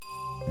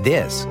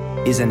This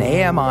is an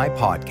AMI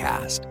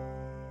podcast.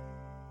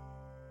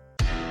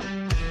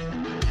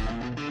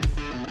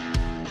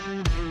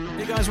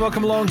 Hey guys,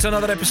 welcome along to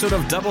another episode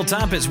of Double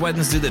Tap. It's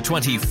Wednesday the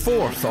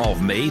 24th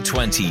of May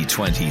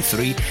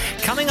 2023.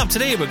 Coming up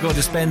today, we're going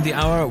to spend the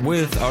hour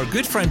with our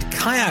good friend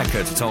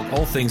Kayaker to talk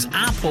all things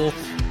Apple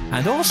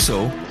and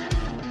also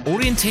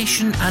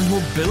orientation and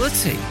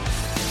mobility.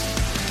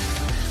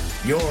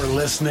 You're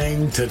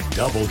listening to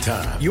Double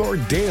Tap, your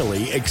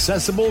daily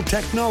accessible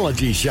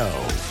technology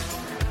show.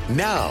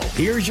 Now,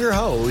 here's your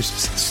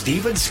hosts,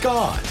 Stephen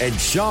Scott and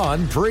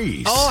Sean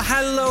Priest. Oh,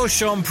 hello,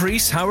 Sean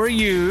Priest. How are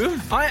you?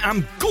 I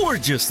am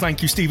gorgeous,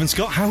 thank you, Stephen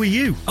Scott. How are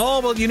you?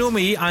 Oh, well, you know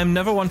me. I'm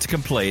never one to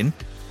complain.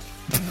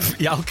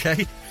 Yeah,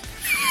 okay.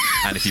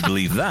 And if you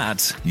believe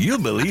that, you'll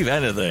believe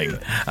anything. In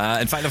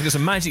fact, I've got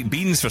some magic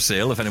beans for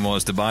sale. If anyone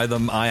wants to buy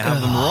them, I have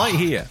them right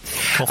here.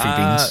 Coffee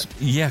beans.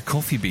 Yeah,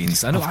 coffee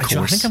beans. I know. Actually,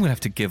 I think I'm going to have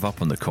to give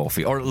up on the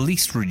coffee, or at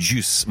least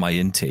reduce my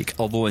intake.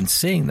 Although, in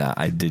saying that,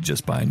 I did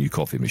just buy a new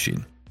coffee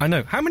machine. I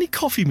know. How many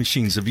coffee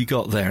machines have you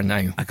got there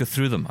now? I go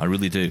through them. I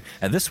really do.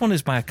 This one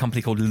is by a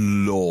company called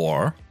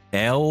L'Or.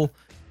 L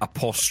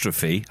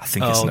apostrophe. I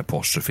think it's an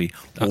apostrophe.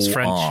 That's O-R.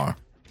 French.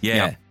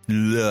 Yeah.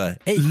 L'Or.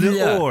 Hey,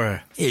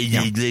 L'Or. Hey,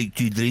 you'd like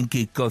to drink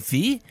a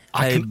coffee?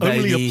 I can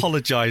only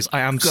apologise.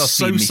 I am so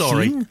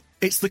sorry. machine?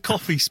 It's the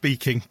coffee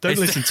speaking. Don't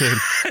listen to him.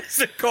 It's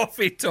the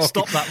coffee talk.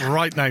 Stop that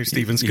right now,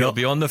 Stephen You'll Scott.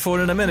 be on the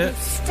phone in a minute.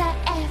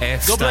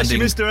 F God bless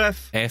you, standing, Mr.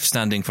 F. F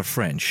standing for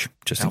French,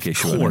 just in Of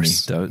case you were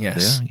course. any doubt.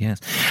 Yes. There. Yes.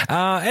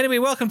 Anyway,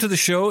 welcome to the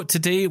show.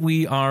 Today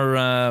we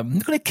are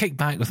going to kick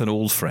back with an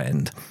old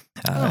friend.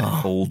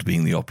 Old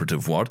being the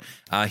operative word.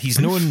 He's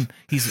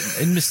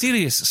in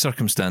mysterious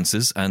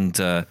circumstances and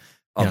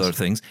other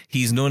things.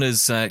 He's known as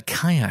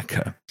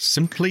Kayaker.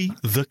 Simply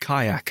the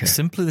kayaker.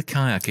 Simply the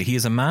Kayaker. He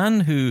is a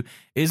man who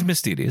is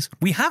mysterious.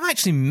 We have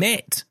actually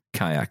met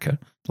Kayaker,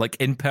 like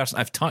in person.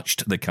 I've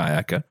touched the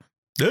Kayaker.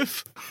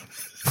 Oof.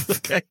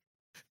 Okay.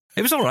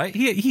 It was all right.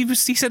 He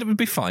said it would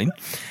be fine.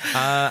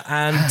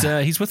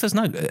 And he's with us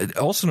now.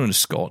 Also known as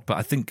Scott, but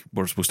I think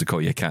we're supposed to call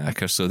you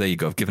Kayaker, so there you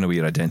go. I've given away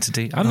your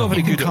identity. I'm not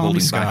very good at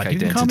holding back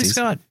identities. You can call me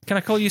Scott. Can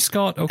I call you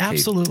Scott? Okay.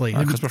 Absolutely.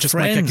 Because we're just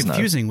might get friends now.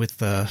 confusing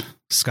with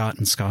Scott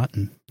and Scott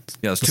and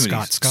Yeah, there's too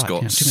many Scott.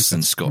 Scots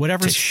and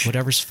Scottish.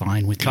 Whatever's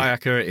fine with you.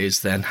 Kayaker is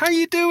then. How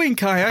you doing,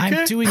 kayaker?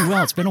 I'm doing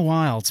well. It's been a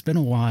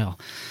while.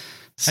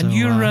 So,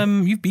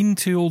 And you've been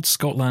to old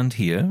Scotland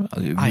here.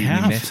 I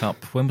have. We met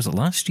up, when was it,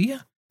 last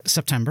year?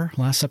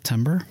 last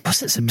September.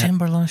 Was it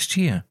September last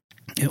year?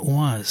 It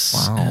was.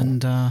 Wow.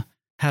 And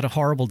had a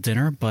horrible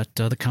dinner, but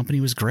the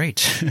company was great.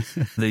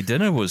 The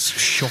dinner was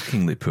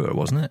shockingly poor,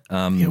 wasn't it?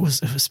 It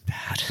was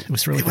bad. It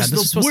was really It was bad.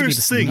 This the was supposed to be worst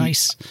this thing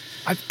nice.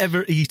 I've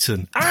ever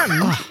eaten.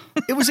 And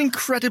it was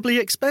incredibly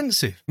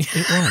expensive.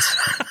 It was.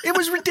 It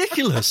was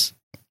ridiculous.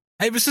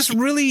 It was just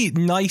really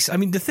nice. I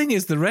mean, the thing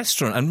is, the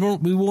restaurant,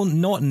 and we won't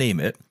not name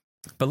it,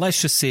 but let's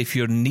just say if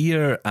you're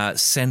near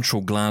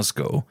central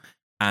Glasgow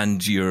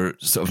and you're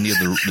sort of near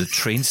the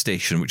train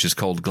station, which is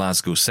called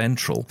Glasgow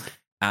Central,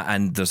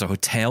 and there's a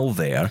hotel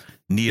there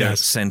near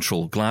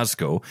central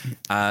Glasgow,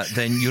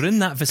 then you're in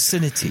that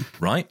vicinity,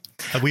 right?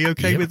 Are we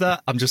okay with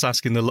that? I'm just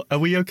asking are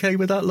we okay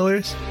with that,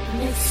 lawyers?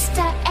 Mr.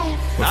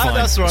 F. We're fine.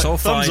 That's right. It's all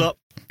Thumbs fine. up.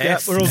 Yeah,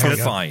 F we're all for good.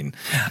 fine.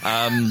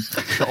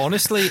 But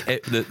honestly,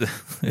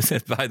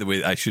 by the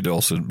way, I should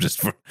also, just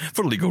for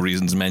legal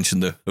reasons, mention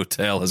the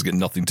hotel has got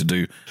nothing to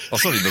do. Oh,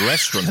 sorry, the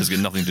restaurant has got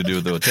nothing to do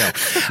with the hotel.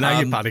 Now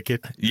you're panicking.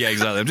 Yeah,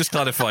 exactly. I'm just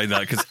clarifying that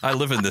because I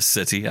live in this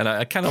city and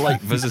I kind of like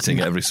visiting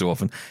it every so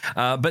often.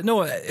 But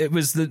no, it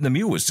was the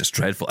meal was just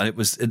dreadful,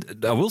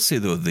 and I will say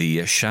though,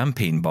 the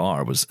champagne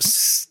bar was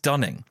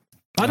stunning.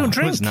 I don't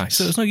drink, nice.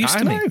 so it's no use I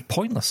to me. know.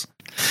 Pointless.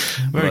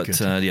 Very But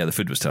good. yeah, the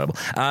food was terrible.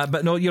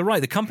 But no, you're right.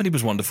 The company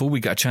was wonderful. We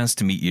got a chance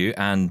to meet you,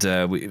 and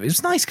it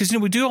was nice because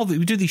we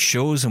do these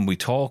shows and we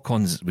talk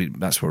on.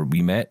 That's where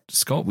we met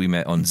Scott. We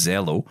met on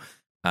Zello,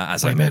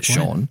 as I met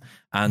Sean,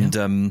 and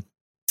and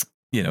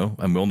we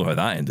all know how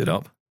that ended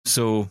up.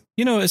 So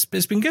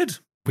it's been good.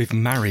 With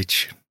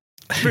marriage.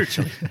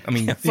 Virtually. I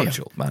mean,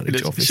 Virtual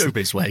marriage, obviously.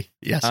 Showbiz way.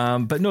 Yes.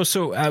 But no,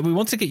 so we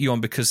want to get you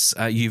on because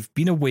you've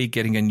been away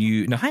getting a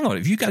new. Now, hang on.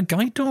 Have you got a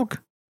guide dog?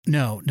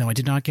 No, I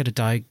did not get a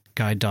guide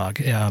dog.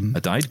 A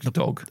guide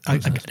dog? I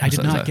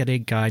did not get a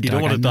guide dog. You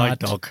don't want a guide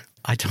dog.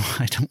 I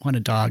don't want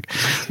a dog.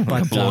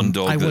 But a blonde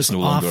dog I that's was no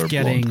longer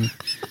blonde.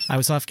 I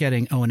was off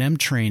getting O&M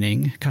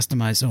training,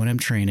 customized O&M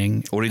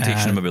training.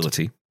 Orientation and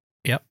mobility.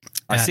 Yep.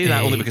 I say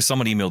that only because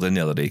someone emailed in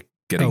the other day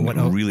getting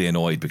really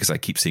annoyed because I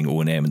keep saying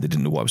O&M and they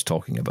didn't know what I was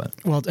talking about.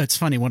 Well, it's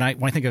funny. When I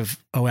think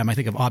of OM, I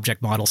think of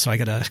object model, so I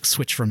got to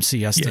switch from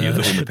CS to... Yeah, you're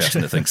the only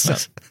person that thinks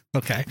that.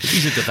 Okay.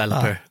 He's a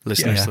developer,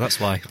 listener, so that's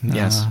why.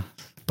 Yes.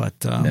 But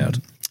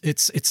Nerd.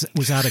 it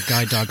was at a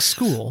guide dog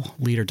school,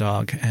 leader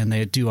dog, and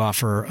they do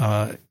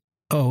offer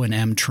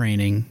O&M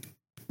training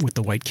with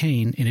the white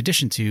cane in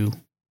addition to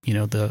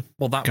the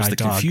well, that was guide the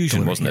dog confusion,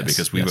 delivery. wasn't it? Yes,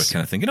 because we were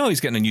kind of thinking,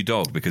 he's getting a new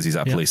dog because he's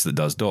at a place that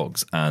does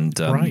dogs, and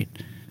right.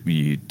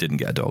 you didn't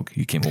get a dog.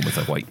 You came home with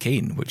a white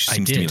cane, which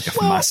seems to me like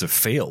a massive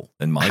fail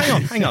in my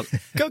view. Hang on.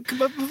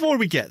 But before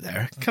we get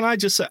there, can I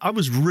just say, I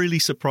was really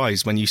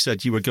surprised when you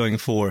said you were going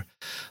for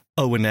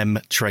O&M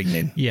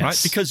training, Yes. right?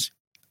 Because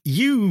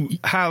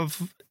you've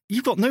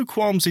got no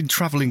qualms in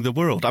traveling the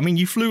world. I mean,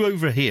 you flew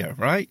over here,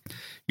 right?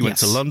 You went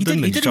to Yes. London.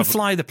 He and didn't traveled.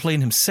 fly the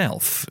plane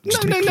himself.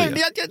 just to be No.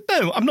 clear.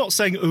 No, I'm not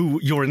saying, oh,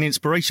 you're an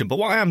inspiration. But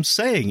what I am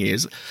saying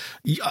is,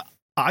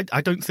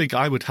 I don't think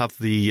I would have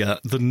the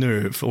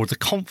nerve or the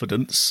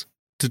confidence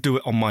to do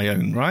it on my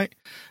own, right?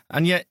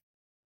 And yet,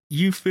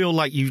 you feel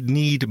like you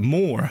need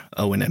more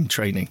O&M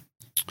training.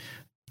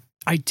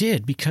 I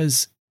did,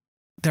 because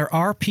there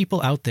are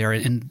people out there,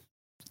 and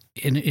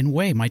in a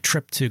way, my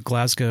trip to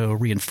Glasgow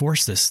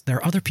reinforced this. There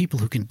are other people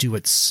who can do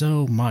it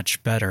so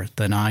much better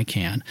than I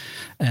can.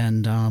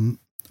 And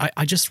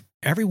I just,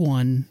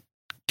 everyone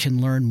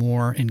can learn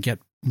more and get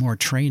more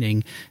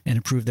training and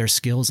improve their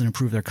skills and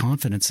improve their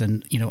confidence.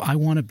 And, I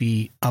want to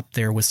be up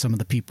there with some of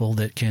the people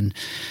that can,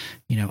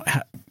 can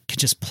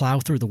just plow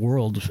through the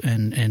world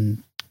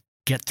and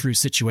get through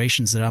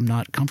situations that I'm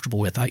not comfortable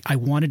with. I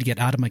wanted to get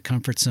out of my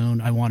comfort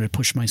zone. I wanted to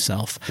push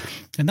myself.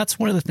 And that's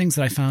one of the things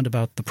that I found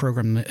about the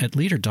program at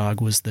Leader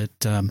Dog was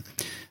that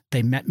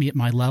they met me at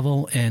my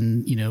level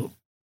and,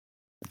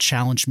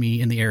 challenged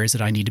me in the areas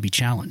that I need to be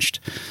challenged.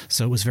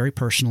 So it was very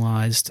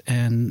personalized,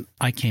 and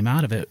I came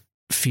out of it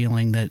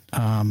feeling that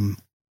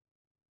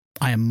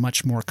I am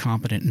much more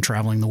competent in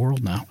traveling the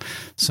world now.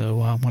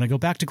 So when I go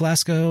back to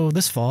Glasgow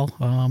this fall,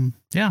 we'll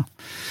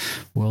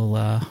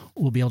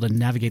be able to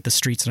navigate the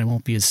streets, and I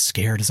won't be as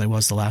scared as I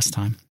was the last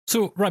time.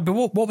 So, right, but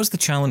what was the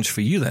challenge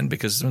for you then?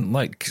 Because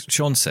like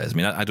Sean says, I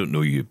mean, I don't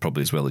know you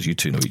probably as well as you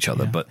two know each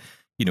other, but,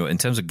 in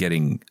terms of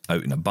getting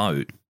out and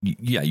about,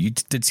 you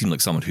did seem like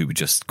someone who would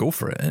just go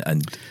for it.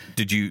 And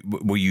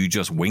were you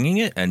just winging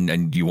it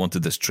and you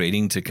wanted this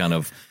training to kind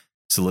of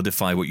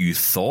solidify what you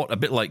thought? A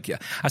bit like,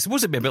 I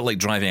suppose it'd be a bit like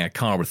driving a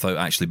car without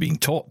actually being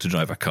taught to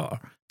drive a car.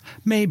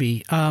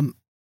 Maybe. I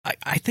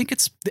think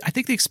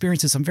the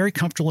experience is I'm very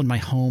comfortable in my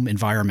home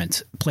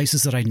environment,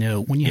 places that I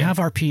know. When you have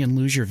RP and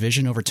lose your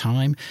vision over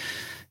time,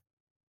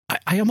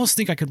 I almost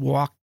think I could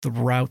walk the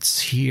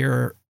routes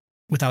here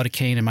without a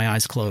cane and my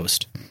eyes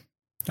closed.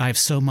 I have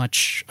so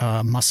much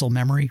muscle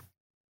memory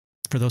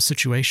for those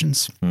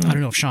situations. I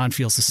don't know if Sean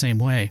feels the same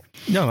way.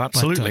 No,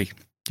 absolutely.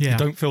 You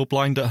don't feel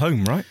blind at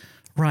home, right?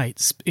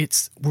 Right.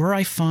 It's where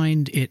I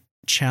find it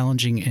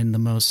challenging in the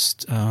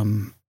most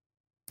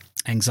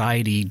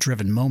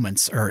anxiety-driven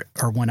moments are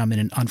when I'm in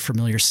an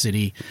unfamiliar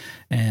city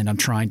and I'm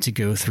trying to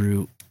go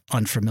through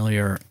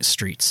unfamiliar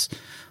streets.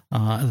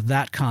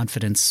 That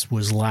confidence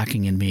was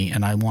lacking in me,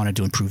 and I wanted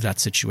to improve that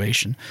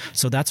situation.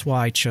 So that's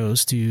why I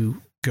chose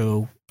to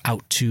go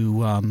out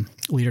to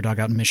Leader Dog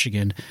out in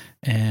Michigan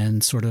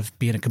and sort of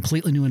be in a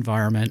completely new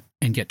environment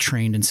and get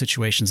trained in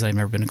situations that I've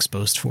never been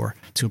exposed for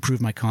to improve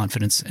my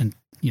confidence and,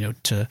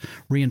 to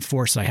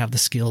reinforce I have the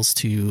skills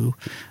to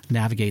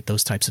navigate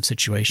those types of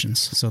situations.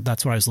 So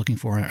that's what I was looking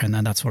for, and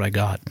then that's what I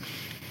got.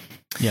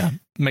 Yeah,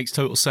 makes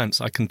total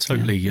sense. I can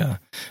totally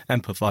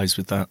empathize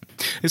with that.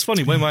 It's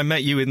funny, when I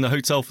met you in the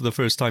hotel for the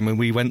first time and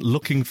we went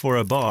looking for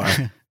a bar,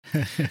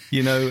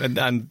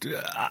 and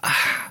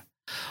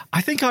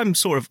I think I'm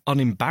sort of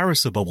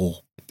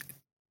unembarrassable.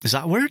 Is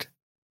that a word?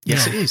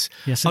 Yes, it is.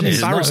 Yes, it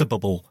is.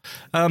 Unembarrassable.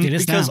 It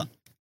is because now.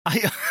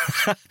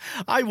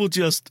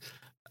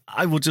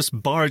 I will just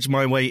barge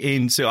my way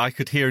in so I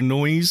could hear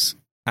noise,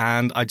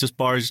 and I just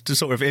barged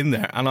sort of in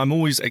there. And I'm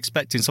always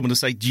expecting someone to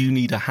say, "Do you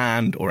need a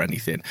hand or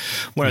anything?"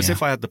 Whereas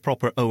if I had the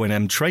proper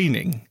O&M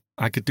training,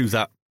 I could do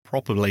that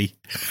properly.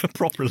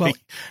 Well,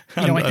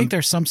 I think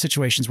there's some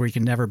situations where you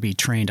can never be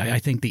trained. I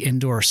think the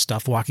indoor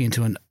stuff, walking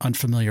into an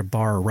unfamiliar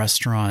bar or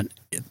restaurant,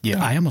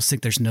 I almost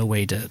think there's no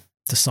way to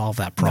solve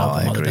that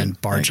problem other than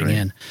barging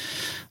in.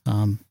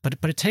 But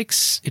it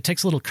takes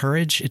a little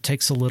courage. It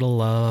takes a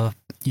little,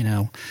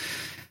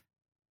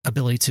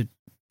 ability to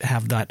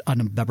have that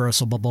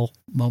unembarrassable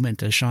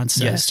moment, as Sean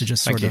says, to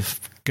just sort of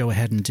go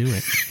ahead and do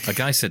it. A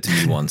guy said to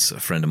me once, a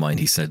friend of mine,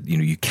 he said,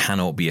 you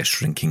cannot be a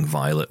shrinking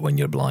violet when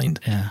you're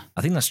blind. Yeah.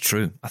 I think that's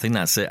true. I think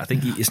that's it. I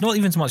think it's not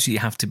even so much that you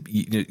have to,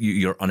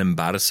 you're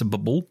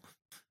unembarrassable.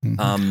 All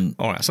right,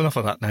 that's enough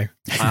of that now.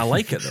 I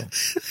like it though.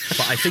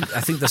 But I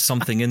think there's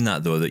something in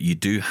that though, that you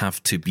do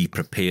have to be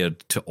prepared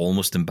to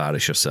almost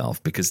embarrass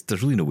yourself, because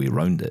there's really no way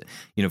around it.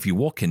 If you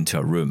walk into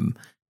a room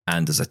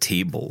and there's a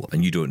table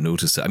and you don't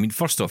notice it, I mean,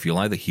 first off, you'll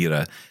either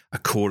hear a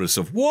chorus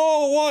of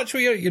 "Whoa, watch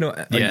where you're,"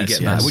 and you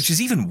get mad, which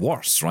is even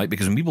worse, right?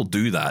 Because when people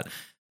do that,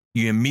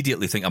 you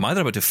immediately think, I'm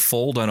either about to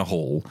fall down a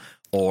hole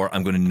or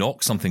I'm going to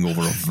knock something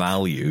over of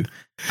value,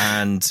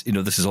 and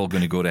this is all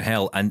going to go to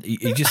hell. And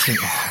you just think,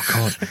 oh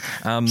God,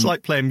 it's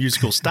like playing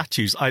musical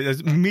statues. I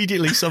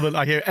immediately,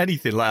 I hear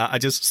anything like that, I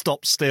just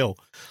stop still,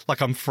 like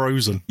I'm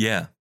frozen.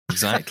 Yeah,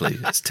 exactly.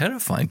 It's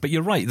terrifying. But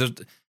you're right.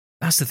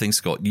 That's the thing,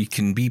 Scott. You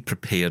can be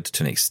prepared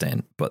to an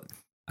extent, but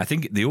I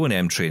think the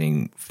O&M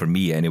training for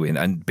me anyway,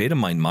 and bear in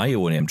mind, my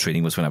O&M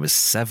training was when I was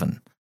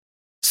 7.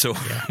 So,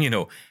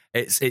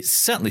 it's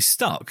certainly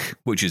stuck,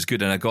 which is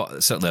good. And I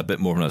got certainly a bit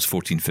more when I was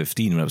 14,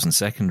 15, when I was in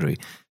secondary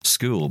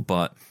school.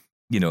 But,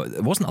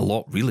 it wasn't a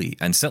lot really,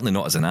 and certainly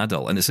not as an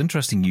adult. And it's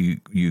interesting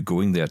you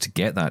going there to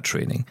get that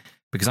training,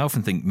 because I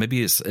often think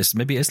maybe it's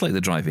like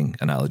the driving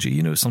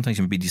analogy. Sometimes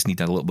you maybe just need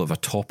a little bit of a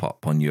top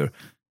up on your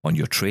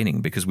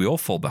training, because we all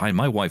fall behind.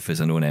 My wife is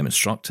an O&M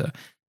instructor,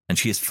 and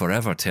she is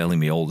forever telling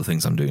me all the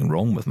things I'm doing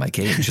wrong with my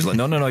cane. She's like,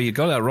 no, you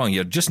got that wrong.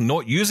 You're just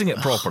not using it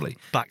properly.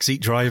 Backseat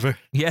driver.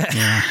 Yeah.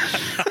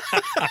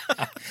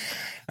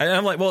 And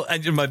I'm like, well,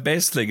 and my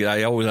best thing,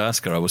 I always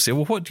ask her, I will say,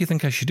 well, what do you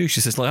think I should do? She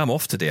says, I'm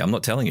off today. I'm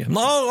not telling you. I'm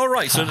like, oh, all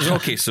right. So it's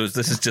okay. So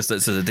this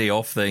is a day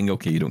off thing.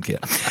 Okay, you don't care.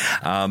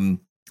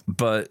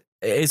 But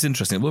it is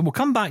interesting. We'll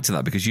come back to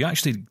that, because you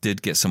actually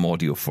did get some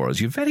audio for us.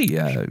 You're very,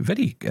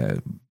 very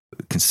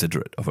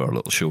considerate of our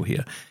little show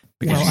here,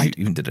 because you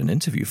even did an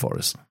interview for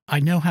us. I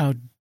know how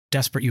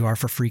desperate you are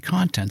for free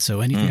content,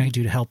 so anything I can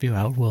do to help you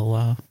out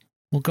will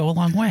go a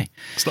long way.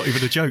 It's not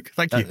even a joke.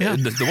 Thank you.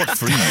 The word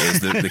free is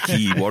the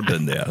key word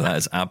in there. That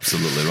is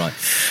absolutely right.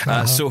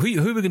 So who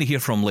are we going to hear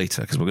from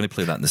later? Because we're going to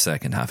play that in the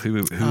second half. Who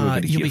are we going to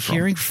hear from? You'll be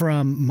hearing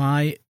from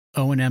my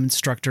O&M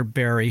instructor,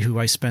 Barry, who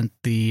I spent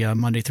the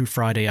Monday through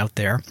Friday out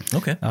there.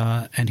 Okay.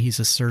 And he's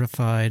a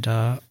certified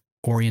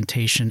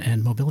orientation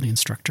and mobility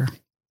instructor.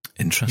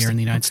 Interesting. Here in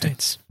the United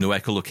States. No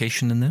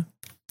echolocation in there?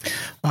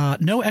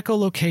 No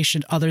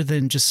echolocation, other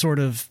than just sort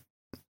of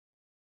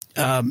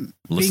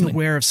being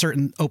aware of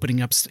certain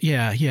opening ups.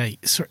 Yeah.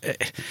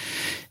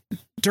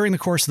 During the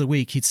course of the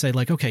week, he'd say,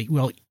 like, okay,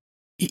 well,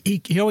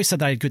 he always said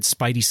that I had good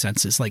spidey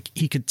senses. Like,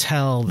 he could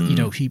tell,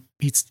 he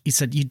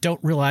said, you don't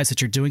realize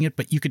that you're doing it,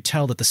 but you could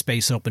tell that the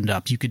space opened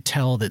up. You could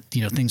tell that,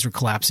 things were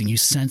collapsing. You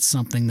sensed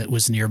something that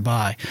was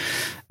nearby.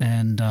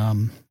 And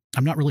I'm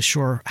not really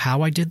sure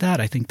how I did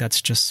that. I think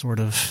that's just sort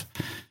of,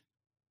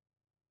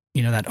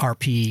 that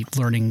RP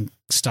learning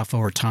stuff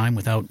over time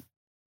without,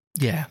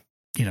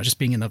 just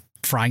being in the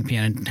frying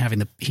pan and having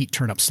the heat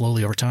turn up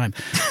slowly over time.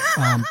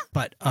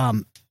 But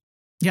I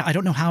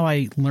don't know how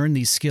I learned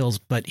these skills,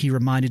 but he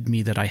reminded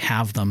me that I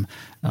have them,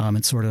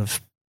 and sort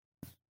of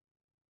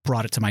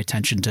brought it to my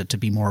attention to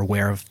be more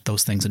aware of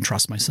those things and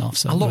trust myself.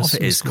 So a lot of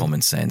it is cool.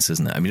 Common sense,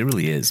 isn't it? I mean, it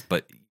really is.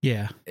 But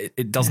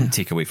it doesn't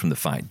take away from the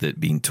fact that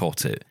being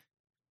taught it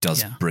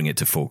does bring it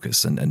to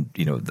focus. And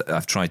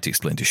I've tried to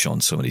explain to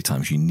Sean so many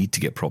times, you need to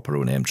get proper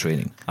O&M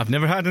training. I've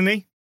never had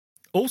any.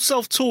 All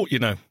self-taught,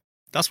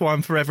 That's why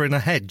I'm forever in a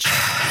hedge.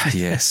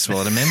 Yes. Well,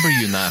 I remember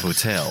you in that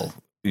hotel.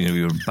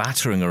 You were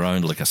battering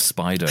around like a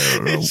spider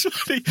or a wasp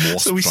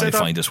trying to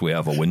find its way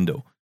out of a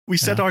window. We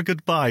said our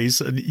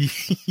goodbyes and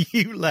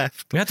you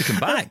left. We had to come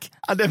back.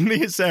 And then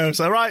me and Sarah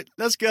said, all right,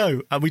 let's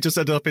go. And we just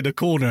ended up in a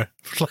corner,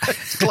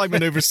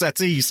 climbing over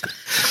settees.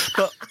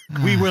 But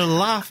we were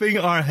laughing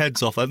our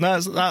heads off. And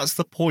that's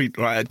the point,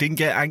 right? I didn't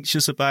get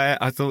anxious about it.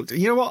 I thought,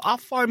 you know what? I'll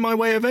find my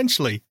way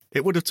eventually.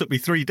 It would have took me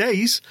 3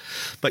 days.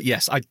 But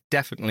yes, I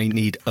definitely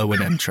need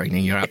O&M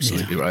training. You're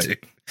absolutely right.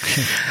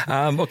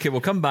 Okay,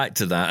 we'll come back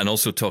to that and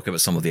also talk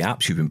about some of the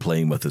apps you've been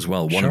playing with as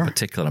well. One in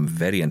particular I'm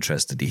very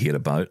interested to hear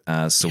about,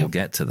 so we'll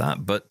get to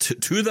that. But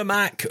to the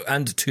Mac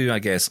and to, I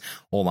guess,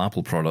 all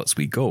Apple products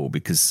we go,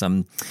 because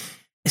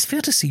it's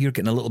fair to say you're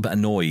getting a little bit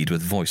annoyed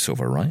with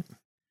VoiceOver, right?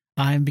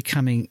 I'm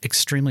becoming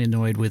extremely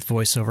annoyed with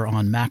VoiceOver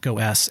on Mac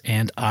OS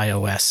and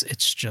iOS.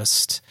 It's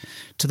just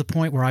to the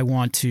point where I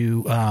want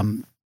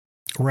to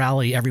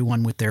rally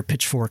everyone with their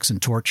pitchforks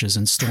and torches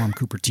and storm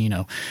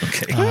Cupertino.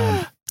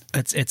 Okay.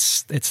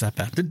 It's that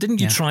bad.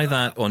 Didn't you try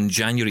that on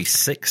January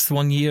 6th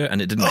one year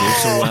and it didn't go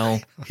so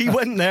well? He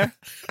went there.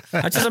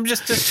 I'm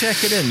just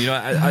checking in.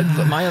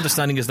 My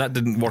understanding is that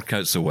didn't work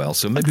out so well.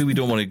 So maybe we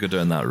don't want to go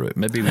down that route.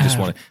 Maybe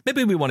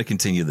we want to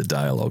continue the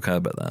dialogue. How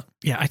about that?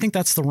 Yeah, I think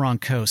that's the wrong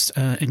coast.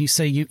 And you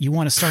say you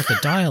want to start the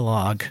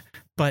dialogue,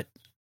 but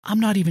I'm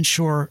not even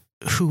sure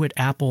who at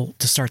Apple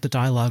to start the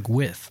dialogue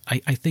with.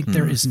 I think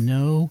there is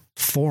no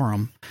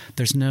forum.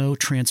 There's no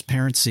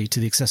transparency to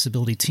the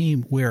accessibility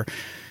team where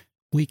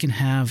we can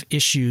have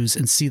issues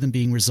and see them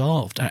being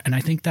resolved. And I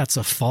think that's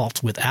a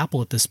fault with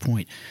Apple at this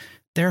point.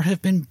 There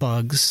have been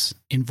bugs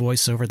in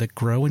VoiceOver that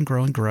grow and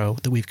grow and grow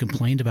that we've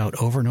complained about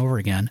over and over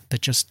again that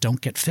just don't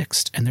get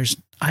fixed. And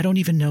I don't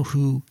even know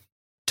who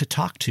to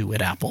talk to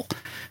at Apple.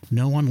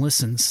 No one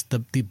listens.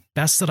 The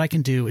best that I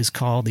can do is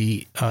call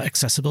the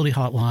accessibility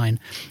hotline,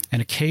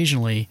 and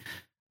occasionally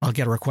I'll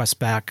get a request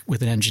back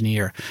with an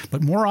engineer.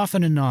 But more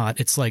often than not,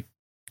 it's like,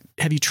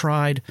 have you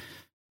tried,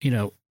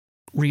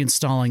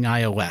 reinstalling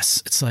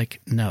iOS? It's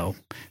like, no,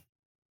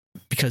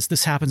 because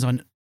this happens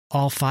on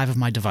all 5 of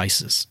my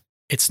devices.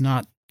 It's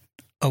not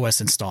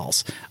OS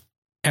installs.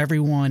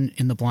 Everyone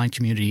in the blind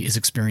community is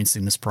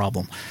experiencing this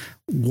problem.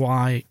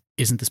 Why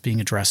isn't this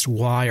being addressed?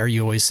 Why are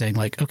you always saying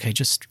like, okay,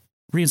 just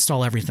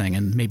reinstall everything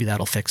and maybe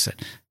that'll fix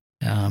it?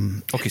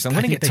 Okay, so I'm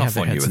going to get tough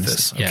on you with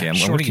this. Okay, I'm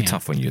going to get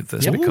tough on you with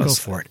this because we'll go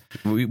for it.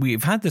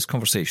 We've had this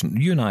conversation.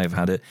 You and I have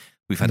had it.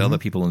 We've had other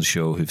people on the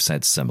show who've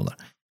said similar.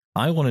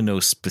 I want to know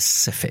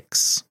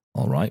specifics,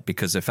 all right?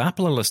 Because if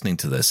Apple are listening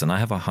to this, and I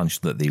have a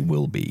hunch that they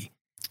will be.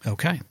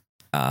 Okay.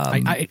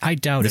 I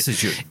doubt this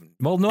it.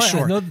 Well, no,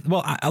 Sure.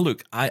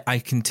 look, I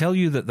can tell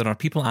you that there are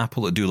people at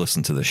Apple that do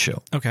listen to this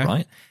show. Okay.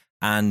 Right?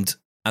 And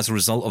as a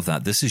result of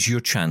that, this is your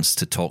chance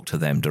to talk to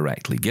them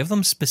directly. Give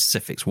them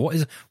specifics.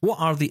 What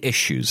are the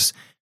issues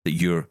that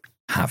you're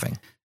having?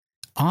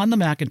 On the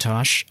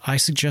Macintosh, I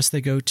suggest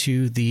they go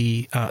to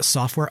the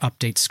software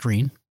update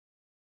screen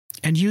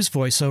and use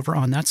VoiceOver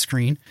on that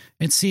screen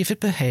and see if it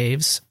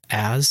behaves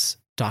as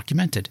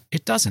documented.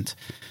 It doesn't.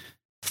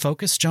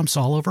 Focus jumps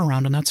all over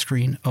around on that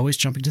screen, always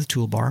jumping to the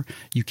toolbar.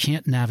 You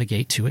can't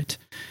navigate to it.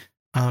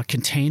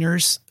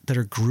 Containers that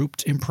are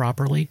grouped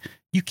improperly.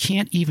 You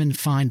can't even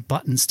find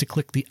buttons to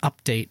click the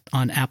update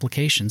on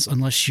applications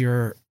unless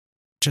you're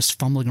just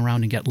fumbling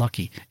around and get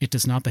lucky. It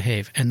does not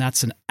behave. And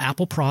that's an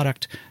Apple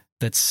product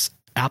that's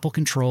Apple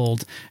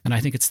controlled. And I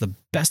think it's the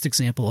best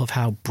example of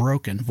how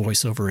broken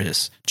VoiceOver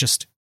is.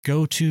 Just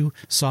go to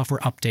software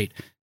update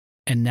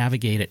and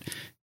navigate it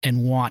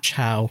and watch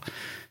how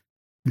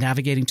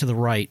navigating to the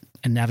right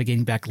and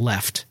navigating back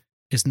left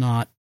is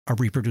not a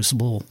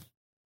reproducible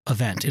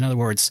event. In other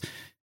words,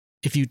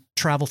 if you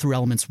travel through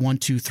elements 1,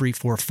 2, 3,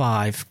 4,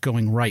 5,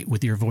 going right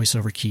with your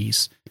VoiceOver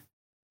keys,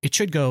 it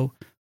should go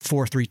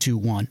 4, 3, 2,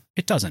 1.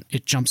 It doesn't.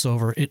 It jumps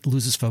over. It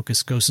loses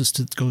focus. Goes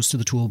to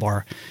the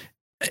toolbar.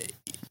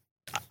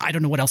 I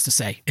don't know what else to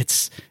say.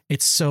 It's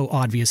so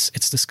obvious.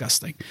 It's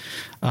disgusting.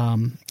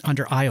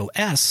 Under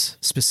iOS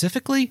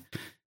specifically,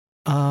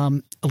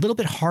 a little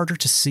bit harder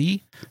to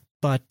see,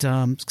 but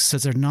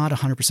says they're not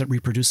 100%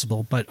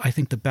 reproducible. But I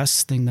think the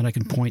best thing that I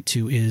can point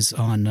to is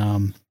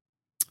on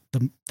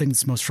the thing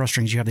that's most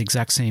frustrating is you have the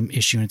exact same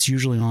issue, and it's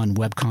usually on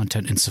web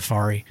content in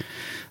Safari.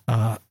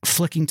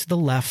 Flicking to the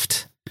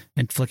left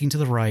and flicking to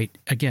the right,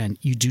 again,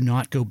 you do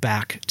not go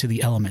back to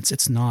the elements.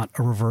 It's not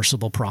a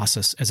reversible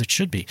process as it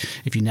should be.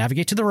 If you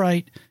navigate to the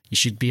right, you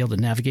should be able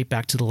to navigate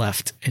back to the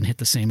left and hit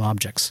the same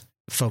objects.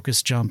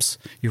 Focus jumps,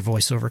 your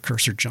VoiceOver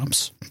cursor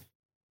jumps.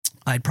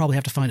 I'd probably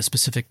have to find a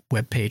specific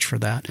web page for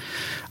that,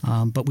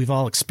 but we've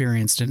all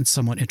experienced it. It's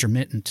somewhat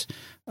intermittent.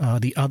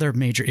 The other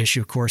major issue,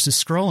 of course, is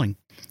scrolling.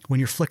 When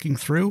you're flicking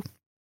through,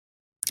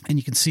 and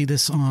you can see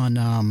this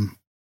on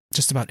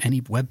just about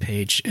any web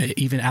page,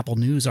 even Apple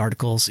News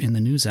articles in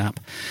the News app,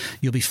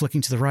 you'll be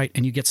flicking to the right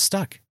and you get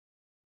stuck.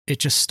 It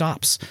just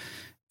stops.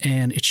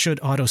 And it should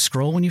auto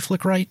scroll when you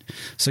flick right.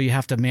 So you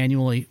have to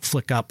manually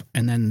flick up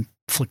and then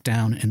flick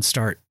down and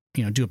start,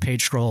 do a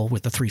page scroll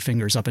with the 3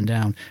 fingers up and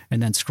down,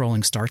 and then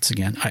scrolling starts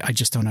again. I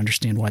just don't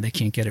understand why they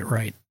can't get it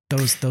right.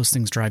 Those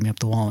things drive me up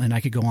the wall, and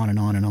I could go on and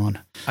on and on.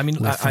 I mean,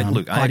 with, I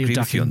agree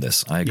with you on ducking.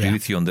 this. I agree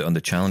with you on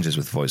the challenges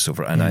with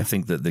VoiceOver, and I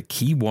think that the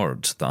key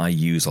word that I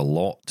use a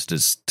lot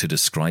to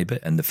describe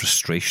it, and the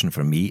frustration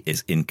for me,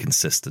 is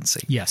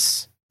inconsistency.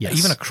 Yes.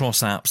 Even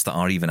across apps that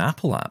are even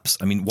Apple apps.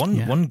 I mean,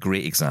 one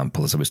great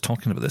example, as I was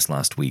talking about this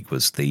last week,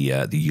 was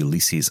the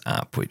Ulysses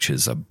app, which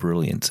is a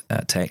brilliant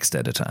text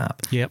editor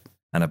app. Yep.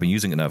 And I've been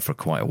using it now for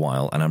quite a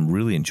while, and I'm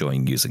really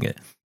enjoying using it.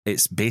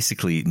 It's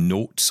basically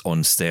notes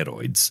on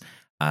steroids,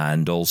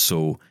 and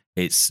also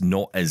it's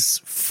not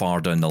as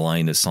far down the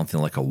line as something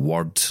like a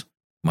Word,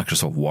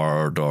 Microsoft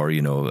Word, or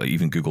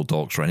even Google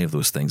Docs or any of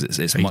those things. It's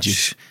Pages.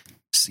 much.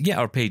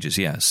 Yeah, or Pages,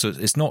 yeah. So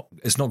it's not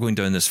going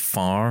down this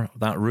far,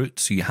 that route.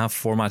 So you have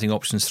formatting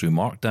options through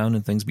Markdown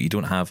and things, but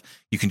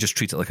you can just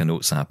treat it like a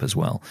notes app as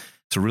well.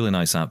 It's a really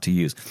nice app to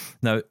use.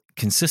 Now,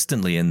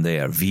 consistently in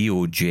there,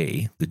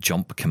 VOJ, the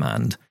jump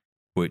command,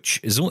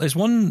 which is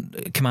one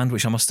command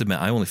which I must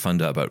admit I only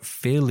found out about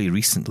fairly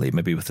recently,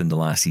 maybe within the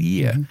last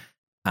year. Mm-hmm.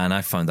 And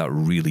I found that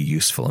really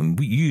useful. And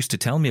you used to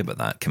tell me about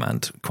that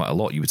command quite a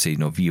lot. You would say,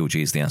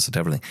 VOJ is the answer to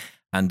everything.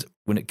 And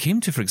when it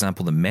came to, for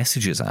example, the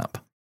Messages app,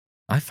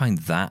 I find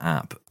that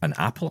app, an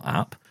Apple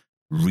app,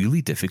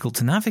 really difficult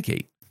to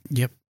navigate.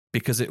 Yep.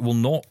 Because it will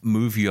not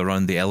move you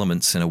around the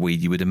elements in a way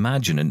you would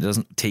imagine. And it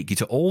doesn't take you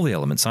to all the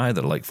elements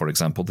either. Like, for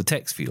example, the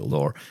text field,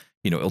 or,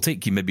 it'll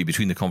take you maybe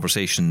between the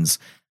conversations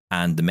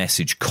and the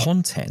message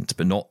content,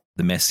 but not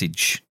the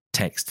message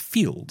text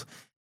field.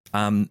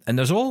 And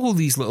there's all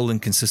these little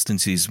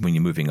inconsistencies when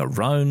you're moving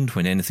around,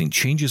 when anything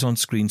changes on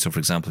screen. So, for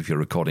example, if you're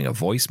recording a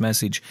voice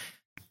message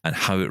and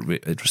how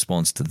it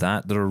responds to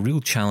that, there are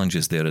real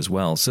challenges there as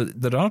well. So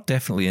there are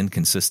definitely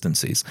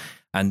inconsistencies.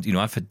 And,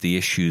 I've had the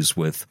issues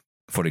with,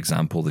 for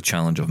example, the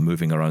challenge of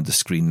moving around the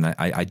screen. And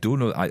I don't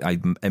know, I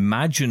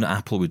imagine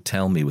Apple would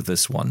tell me with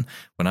this one,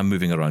 when I'm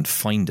moving around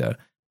Finder,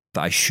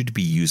 that I should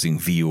be using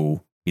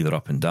VO either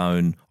up and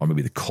down, or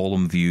maybe the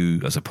column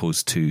view as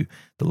opposed to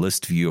the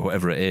list view, or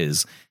whatever it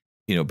is.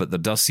 But there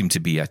does seem to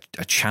be a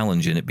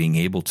challenge in it being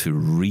able to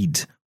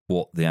read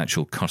what the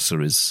actual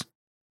cursor is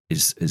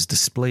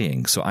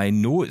displaying. So I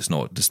know it's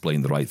not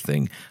displaying the right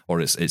thing,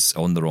 or it's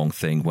on the wrong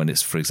thing when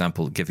it's, for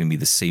example, giving me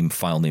the same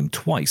file name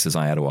twice as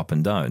I arrow up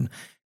and down,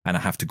 and I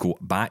have to go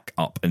back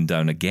up and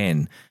down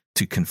again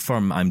to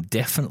confirm I'm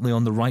definitely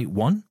on the right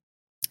one.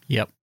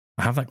 Yep.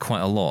 I have that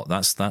quite a lot.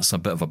 That's a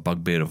bit of a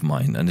bugbear of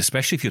mine, and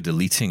especially if you're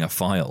deleting a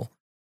file.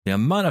 The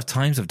amount of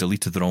times I've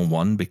deleted the wrong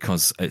one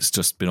because it's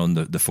just been on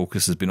the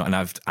focus has been on, and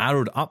I've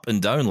arrowed up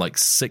and down like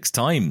 6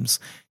 times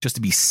just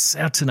to be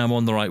certain I'm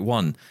on the right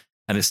one.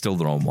 and it's still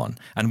the wrong one.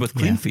 And with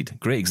CleanFeed,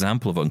 great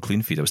example of it on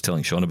CleanFeed. I was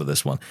telling Sean about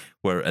this one,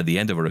 where at the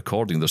end of a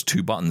recording, there's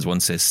 2 buttons. One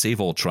says save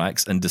all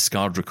tracks and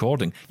discard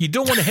recording. You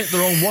don't want to hit the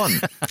wrong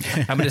one.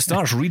 I mean, it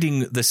starts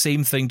reading the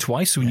same thing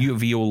twice. When you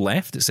VO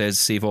left, it says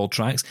save all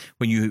tracks.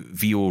 When you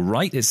VO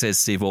right, it says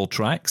save all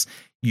tracks.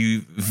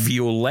 You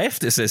VO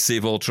left, it says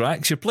save all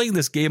tracks. You're playing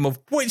this game of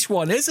which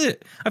one is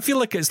it? I feel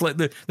like it's like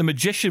the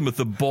magician with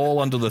the ball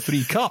under the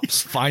 3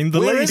 cups. Find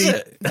the Where lady. is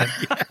it?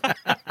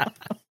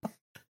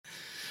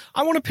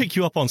 I want to pick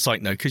you up on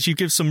site now because you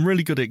give some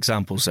really good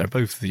examples there,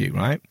 both of you,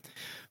 right?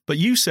 But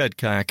you said,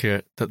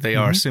 Kayaka, that they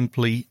are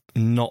simply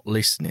not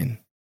listening.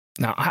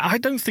 Now, I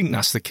don't think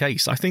that's the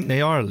case. I think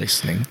they are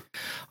listening.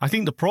 I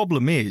think the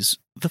problem is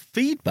the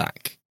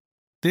feedback.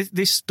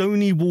 This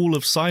stony wall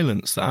of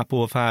silence that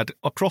Apple have had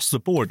across the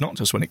board, not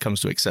just when it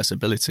comes to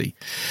accessibility,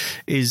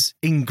 is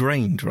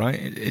ingrained, right?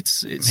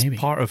 It's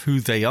part of who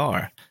they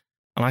are.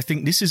 And I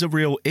think this is a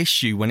real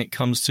issue when it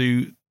comes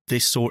to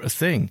this sort of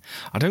thing.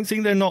 I don't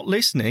think they're not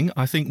listening.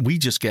 I think we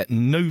just get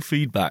no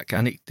feedback,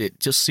 and it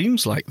just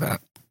seems like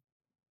that.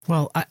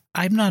 Well,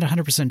 I'm not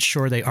 100%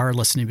 sure they are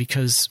listening,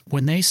 because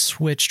when they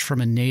switched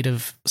from a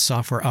native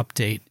software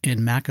update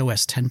in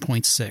macOS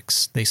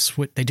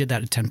 10.6, they did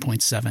that at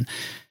 10.7.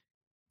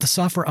 The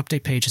software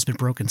update page has been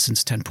broken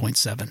since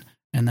 10.7.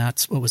 And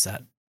that's, what was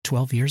that,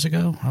 12 years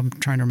ago? I'm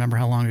trying to remember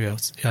how long ago.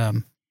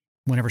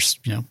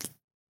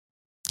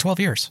 12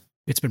 years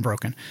it's been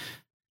broken.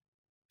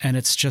 And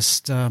it's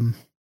just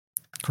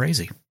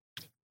crazy.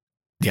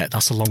 Yeah,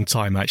 that's a long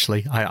time,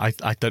 actually. I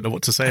don't know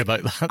what to say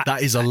about that.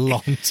 That is a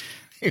long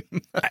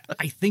time.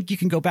 I think you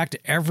can go back to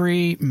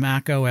every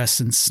Mac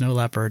OS and Snow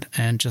Leopard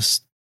and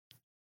just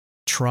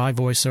try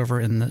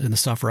VoiceOver in the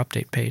software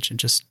update page and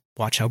just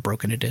watch how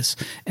broken it is.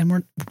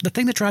 And the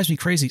thing that drives me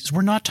crazy is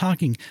we're not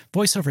talking,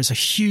 VoiceOver is a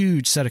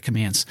huge set of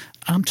commands.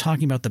 I'm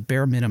talking about the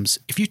bare minimums.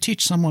 If you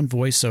teach someone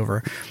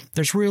VoiceOver,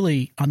 there's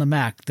really, on the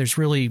Mac, there's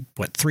really,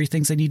 3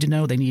 things they need to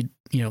know? They need,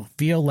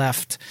 VO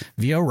left,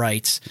 VO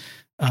right,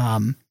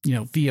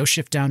 VO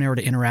shift down arrow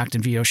to interact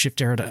and VO shift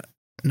arrow to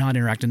not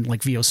interact, and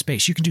like VO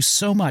space. You can do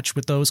so much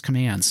with those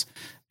commands.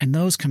 And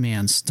those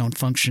commands don't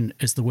function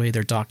as the way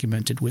they're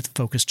documented with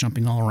focus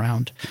jumping all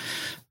around.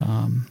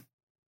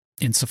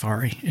 In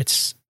Safari,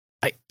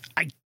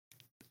 I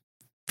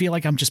feel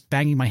like I'm just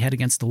banging my head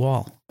against the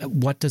wall.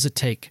 What does it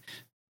take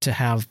to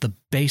have the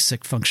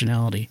basic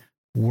functionality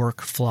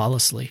work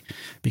flawlessly?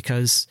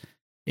 Because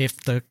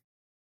if the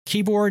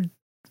keyboard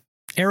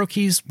arrow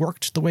keys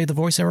worked the way the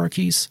voice arrow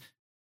keys,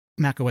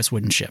 macOS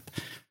wouldn't ship.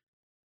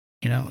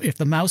 If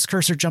the mouse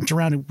cursor jumped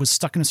around and was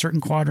stuck in a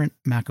certain quadrant,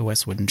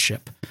 macOS wouldn't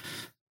ship.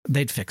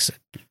 They'd fix it.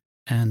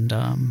 And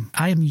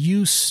I am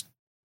used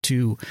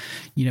to,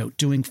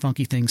 doing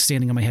funky things,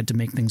 standing on my head to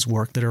make things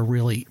work that are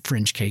really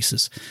fringe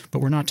cases. But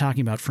we're not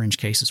talking about fringe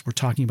cases. We're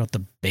talking about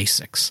the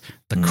basics,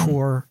 the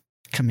core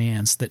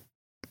commands that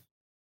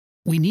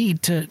we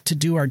need to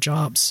do our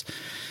jobs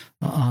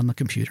on the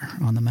computer,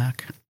 on the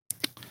Mac.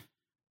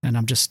 And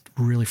I'm just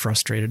really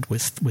frustrated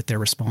with their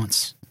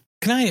response.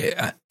 Can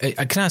I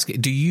ask,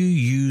 do you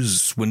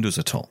use Windows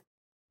at all?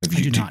 I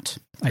do not.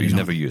 You've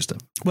never used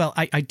it? Well,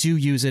 I do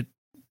use it,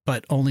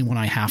 but only when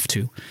I have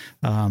to.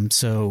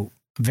 So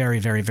very,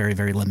 very, very,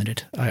 very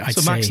limited.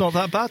 So Mac's not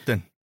that bad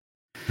then?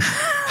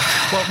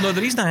 Well, no,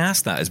 the reason I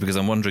asked that is because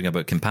I'm wondering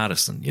about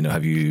comparison.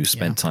 Have you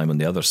spent time on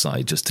the other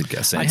side just to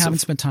get a sense? I haven't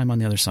spent time on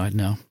the other side,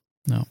 no.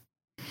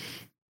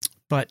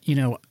 But,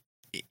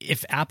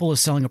 if Apple is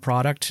selling a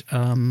product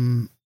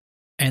and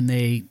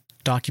they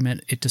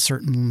document it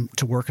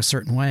to work a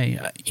certain way,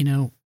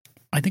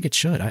 I think it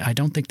should. I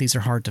don't think these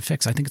are hard to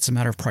fix. I think it's a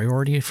matter of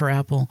priority for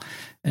Apple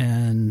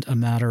and a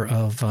matter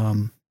of,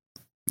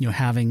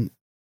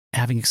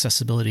 having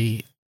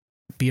accessibility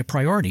be a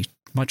priority,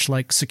 much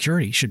like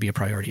security should be a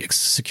priority.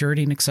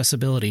 Security and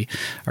accessibility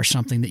are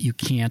something that you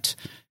can't,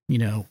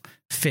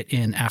 fit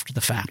in after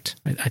the fact.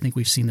 I think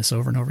we've seen this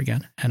over and over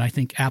again. And I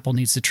think Apple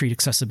needs to treat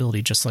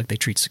accessibility just like they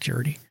treat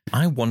security.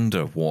 I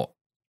wonder what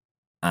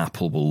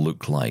Apple will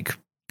look like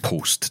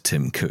post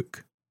Tim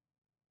Cook.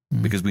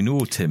 Because we know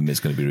Tim is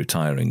going to be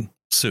retiring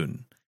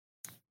soon.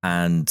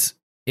 And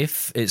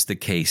if it's the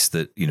case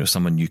that,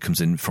 someone new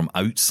comes in from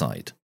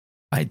outside,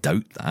 I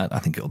doubt that. I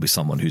think it'll be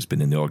someone who's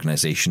been in the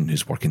organization,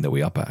 who's working their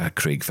way up,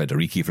 Craig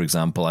Federighi, for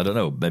example. I don't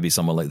know, maybe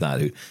someone like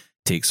that who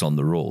takes on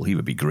the role. He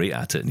would be great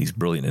at it, and he's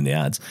brilliant in the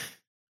ads.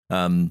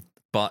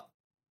 But,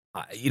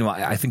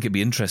 I think it'd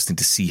be interesting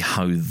to see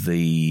how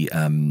the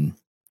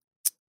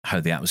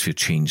atmosphere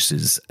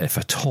changes, if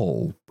at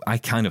all. I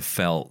kind of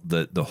felt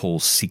that the whole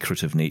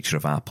secretive nature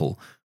of Apple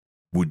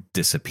would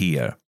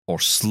disappear or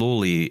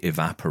slowly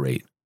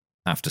evaporate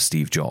after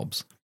Steve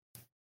Jobs.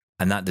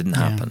 And that didn't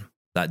happen.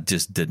 That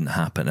just didn't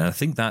happen. And I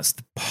think that's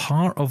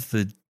part of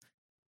the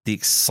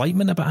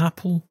excitement about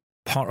Apple,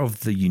 part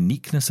of the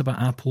uniqueness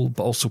about Apple,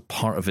 but also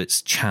part of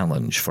its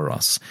challenge for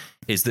us,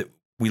 is that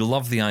we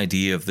love the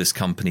idea of this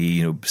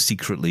company,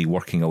 secretly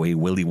working away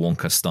Willy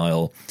Wonka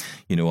style,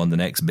 on the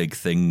next big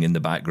thing in the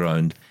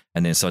background,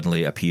 and then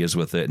suddenly it appears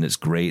with it, and it's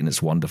great and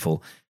it's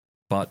wonderful.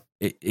 but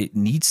it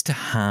needs to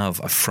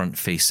have a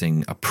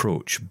front-facing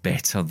approach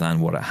better than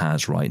what it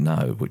has right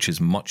now, which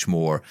is much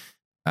more,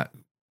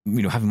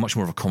 having much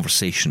more of a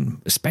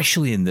conversation,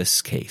 especially in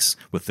this case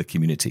with the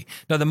community.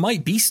 Now, there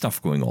might be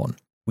stuff going on.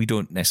 We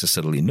don't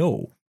necessarily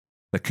know.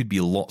 There could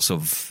be lots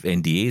of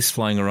NDAs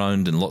flying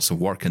around and lots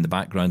of work in the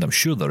background. I'm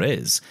sure there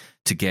is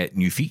to get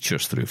new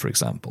features through, for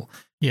example.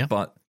 Yeah.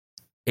 But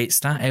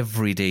it's that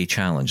everyday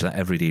challenge, that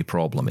everyday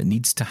problem. It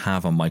needs to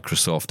have a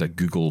Microsoft, a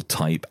Google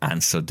type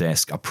answer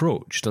desk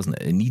approach, doesn't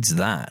it? It needs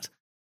that,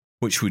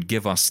 which would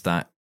give us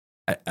that,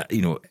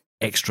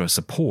 extra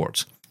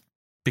support.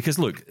 Because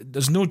look,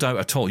 there's no doubt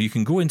at all, you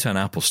can go into an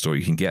Apple store,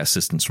 you can get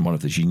assistance from one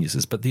of the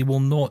geniuses, but they will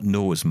not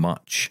know as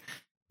much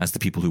as the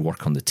people who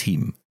work on the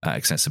team at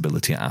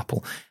accessibility at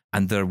Apple.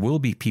 And there will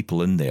be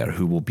people in there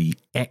who will be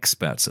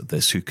experts at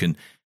this, who can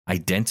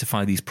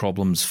identify these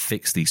problems,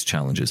 fix these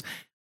challenges.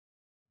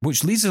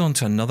 Which leads us on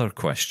to another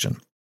question.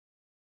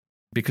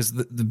 Because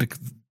the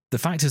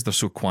fact is they're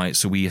so quiet,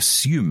 so we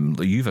assume,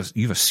 you've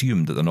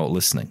assumed that they're not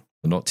listening,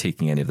 they're not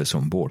taking any of this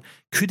on board.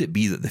 Could it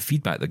be that the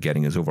feedback they're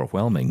getting is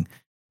overwhelming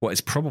what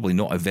is probably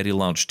not a very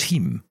large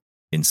team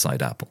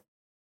inside Apple?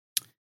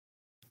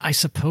 I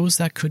suppose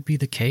that could be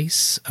the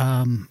case.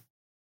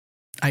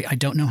 I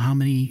don't know how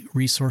many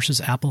resources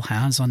Apple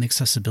has on the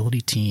accessibility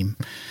team,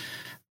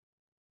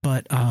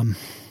 but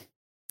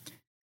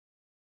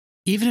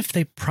even if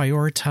they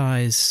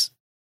prioritize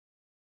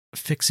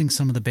fixing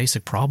some of the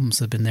basic problems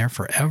that have been there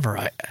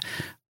forever,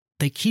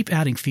 they keep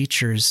adding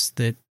features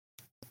that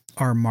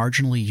are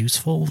marginally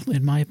useful,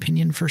 in my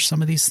opinion, for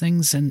some of these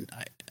things. And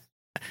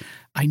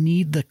I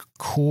need the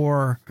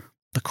core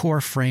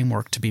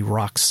framework to be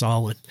rock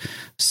solid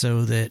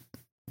so that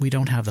we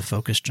don't have the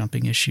focus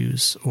jumping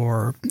issues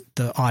or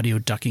the audio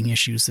ducking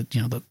issues that,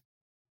 that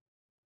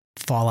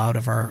fall out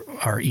of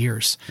our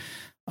ears.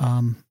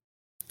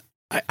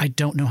 I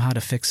don't know how to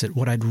fix it.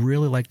 What I'd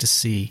really like to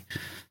see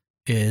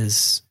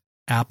is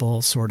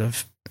Apple sort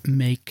of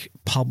make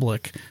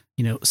public,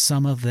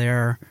 some of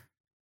their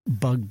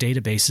bug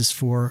databases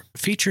for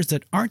features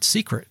that aren't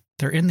secret.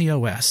 They're in the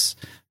OS,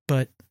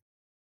 but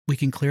we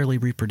can clearly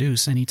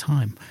reproduce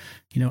anytime.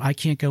 I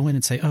can't go in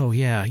and say, oh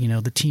yeah,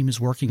 the team is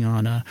working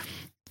on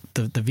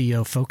the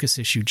VO focus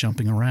issue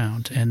jumping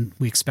around, and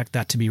we expect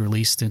that to be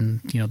released in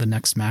the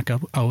next Mac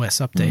OS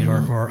update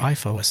or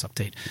iPhone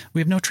update.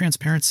 We have no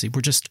transparency.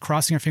 We're just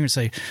crossing our fingers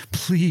and say,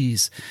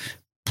 please,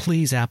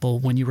 Apple,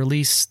 when you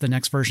release the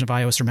next version of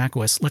iOS or Mac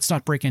OS, let's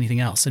not break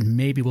anything else, and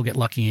maybe we'll get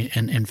lucky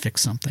and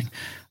fix something.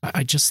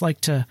 I just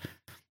like to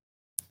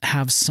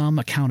have some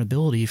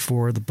accountability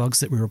for the bugs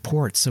that we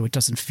report, so it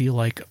doesn't feel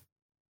like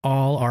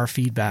all our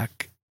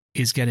feedback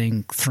is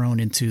getting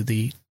thrown into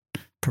the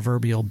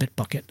proverbial bit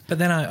bucket. But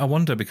then I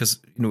wonder, because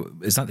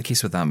is that the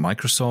case with that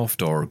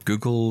Microsoft or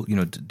Google?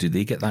 Do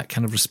they get that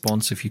kind of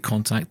response if you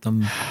contact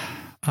them?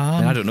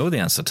 I don't know the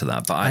answer to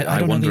that, but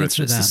I wonder if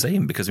it's the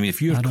same. Because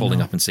if you're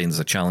calling up and saying there's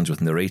a challenge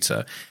with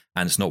Narrator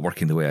and it's not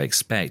working the way I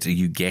expect, are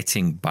you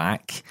getting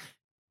back?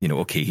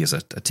 Okay, here's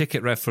a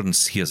ticket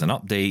reference, here's an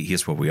update,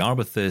 here's where we are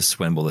with this,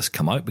 when will this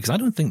come out? Because I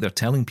don't think they're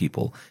telling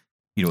people,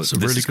 this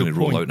is going to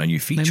roll out in a new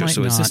feature.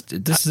 So it's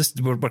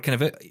just, we're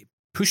kind of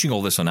pushing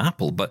all this on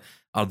Apple, but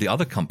are the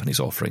other companies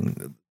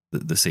offering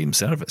the same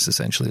service,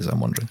 essentially, as I'm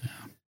wondering?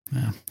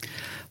 Yeah.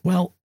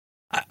 Well,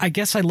 I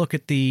guess I look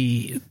at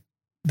the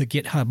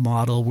GitHub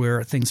model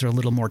where things are a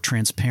little more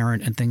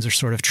transparent and things are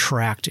sort of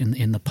tracked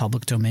in the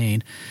public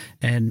domain.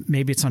 And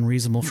maybe it's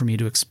unreasonable for me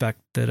to expect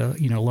that a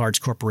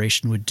large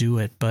corporation would do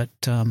it, but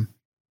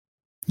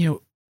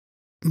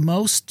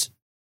most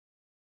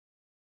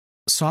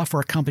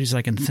software companies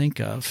I can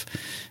think of,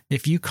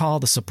 if you call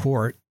the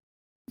support,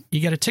 you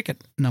get a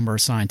ticket number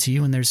assigned to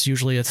you, and there's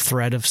usually a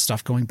thread of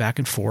stuff going back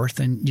and forth,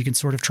 and you can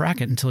sort of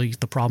track it until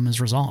the problem is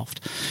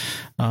resolved.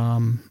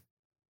 I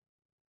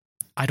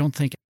don't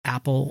think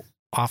Apple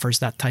offers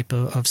that type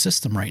of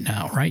system right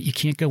now, right? You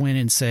can't go in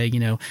and say,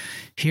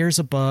 here's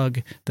a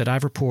bug that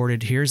I've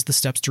reported, here's the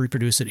steps to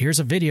reproduce it, here's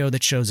a video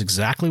that shows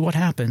exactly what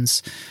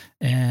happens,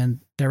 and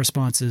their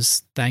response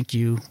is, thank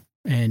you,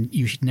 and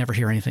you never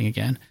hear anything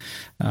again.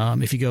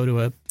 If you go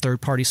to a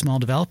third-party small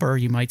developer,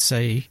 you might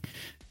say,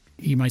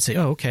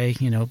 oh, okay,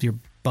 your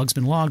bug's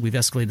been logged, we've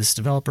escalated this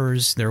to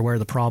developers, they're aware of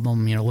the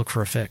problem, look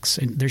for a fix.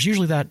 And there's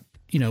usually that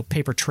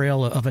paper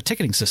trail of a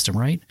ticketing system,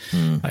 right?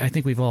 I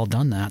think we've all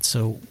done that.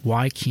 So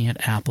why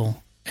can't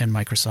Apple and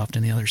Microsoft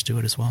and the others do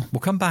it as well? We'll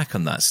come back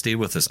on that. Stay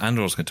with us.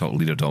 Andrew's going to talk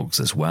Leader Dogs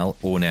as well.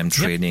 O&M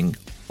training,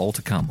 all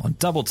to come on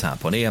Double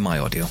Tap on AMI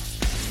Audio.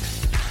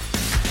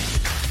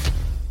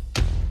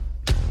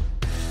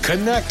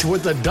 Connect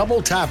with the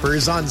Double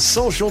Tappers on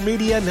social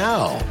media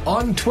now.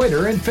 On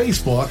Twitter and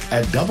Facebook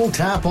at Double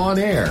Tap On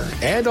Air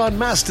and on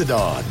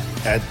Mastodon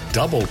at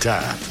Double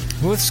Tap.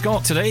 With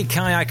Scott today,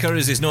 kayaker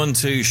as he's known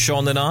to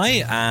Sean and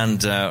I,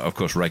 and of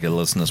course regular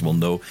listeners will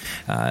know,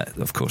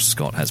 of course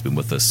Scott has been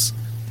with us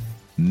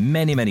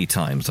many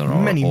times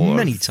on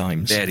many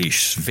times,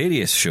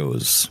 various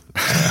shows.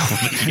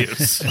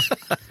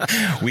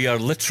 We are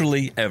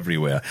literally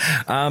everywhere.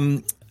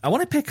 I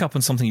want to pick up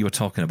on something you were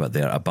talking about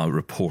there about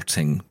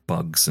reporting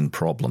bugs and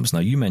problems. Now,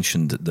 you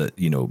mentioned that,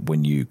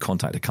 when you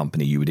contact a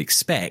company, you would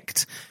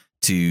expect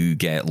to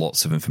get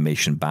lots of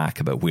information back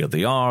about where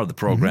they are, the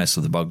progress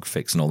of the bug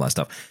fix and all that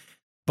stuff.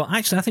 But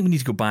actually, I think we need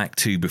to go back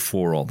to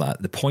before all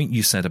that. The point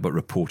you said about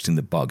reporting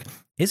the bug.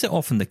 Is it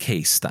often the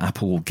case that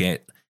Apple will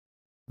get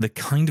the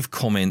kind of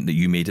comment that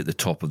you made at the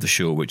top of the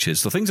show, which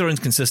is, so things are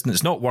inconsistent,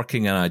 it's not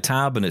working in a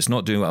tab and it's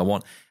not doing what I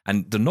want,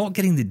 and they're not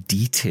getting the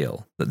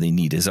detail that they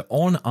need? Is it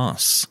on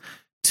us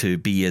to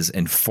be as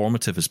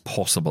informative as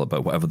possible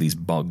about whatever these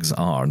bugs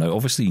are? Now,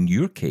 obviously, in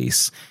your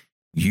case,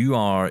 you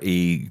are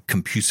a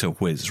computer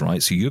whiz,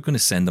 right? So you're going to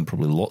send them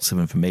probably lots of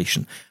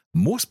information.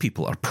 Most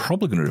people are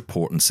probably going to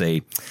report and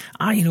say,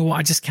 you know what,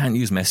 I just can't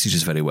use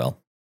messages very well.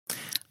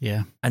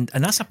 Yeah. And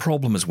that's a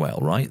problem as well,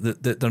 right?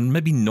 That they're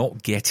maybe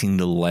not getting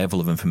the level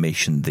of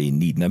information they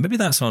need. Now, maybe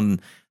that's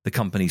on the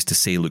companies to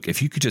say, look,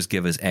 if you could just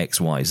give us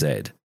X, Y,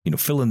 Z,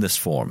 fill in this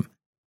form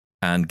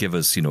and give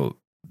us,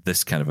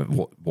 this kind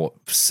of what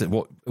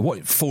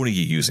phone are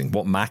you using?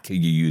 What Mac are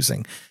you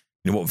using?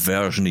 What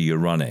version are you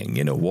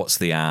running? What's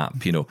the app?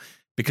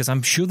 Because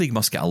I'm sure they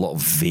must get a lot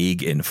of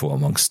vague info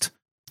amongst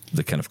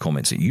the kind of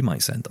comments that you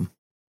might send them.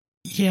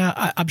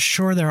 Yeah, I'm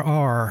sure there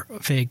are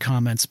vague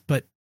comments,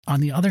 but on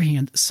the other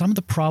hand, some of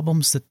the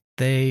problems that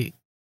they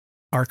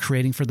are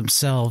creating for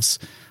themselves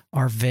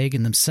are vague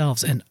in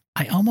themselves. And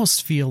I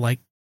almost feel like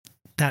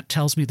that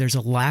tells me there's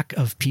a lack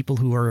of people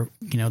who are,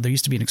 there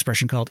used to be an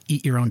expression called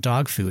eat your own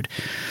dog food.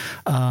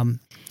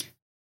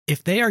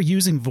 If they are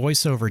using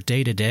VoiceOver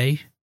day to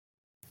day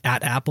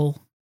at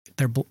Apple,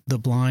 they're the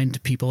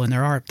blind people, and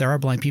there are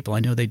blind people. I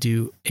know they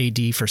do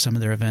AD for some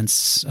of their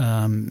events,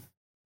 even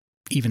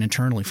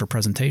internally for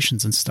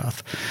presentations and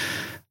stuff.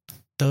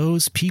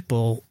 Those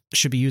people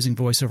should be using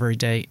VoiceOver every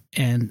day,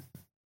 and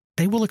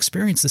they will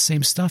experience the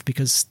same stuff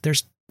because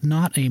there's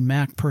not a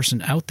Mac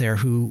person out there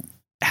who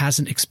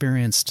hasn't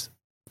experienced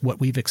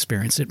what we've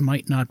experienced. It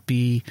might not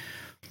be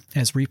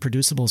as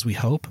reproducible as we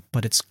hope,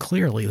 but it's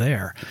clearly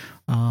there.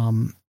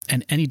 And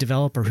any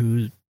developer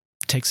who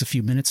takes a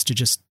few minutes to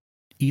just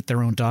eat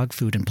their own dog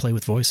food and play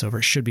with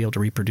VoiceOver should be able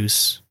to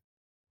reproduce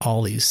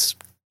all these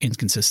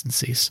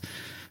inconsistencies.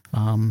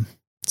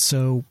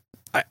 So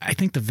I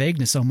think the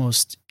vagueness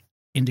almost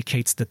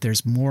indicates that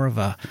there's more of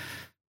a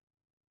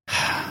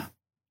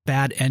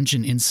bad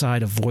engine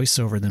inside of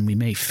VoiceOver than we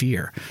may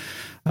fear.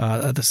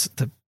 It's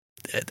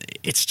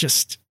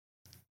just,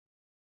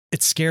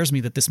 it scares me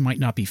that this might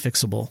not be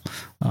fixable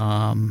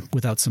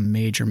without some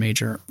major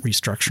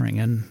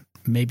restructuring, and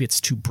maybe it's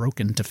too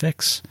broken to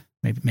fix.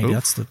 Maybe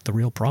that's the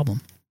real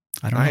problem.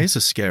 I don't know. That is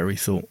a scary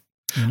thought.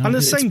 And at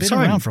the same it's been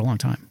time, around for a long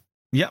time.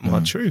 Yeah,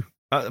 well, true.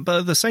 But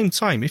at the same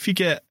time, if you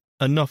get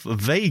enough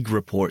vague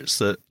reports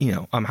that,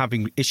 I'm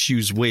having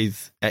issues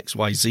with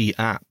XYZ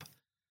app,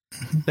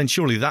 then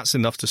surely that's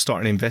enough to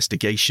start an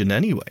investigation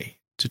anyway,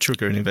 to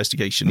trigger an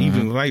investigation,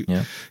 even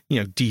without,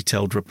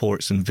 detailed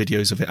reports and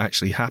videos of it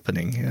actually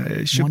happening.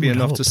 It should be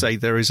enough to say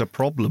there is a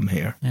problem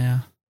here.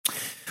 Yeah.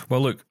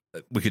 Well, look,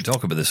 we could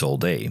talk about this all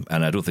day,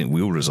 and I don't think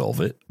we'll resolve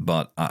it,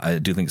 but I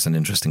do think it's an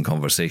interesting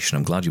conversation.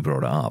 I'm glad you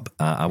brought it up.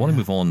 I want to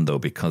move on, though,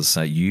 because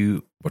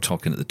you were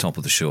talking at the top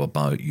of the show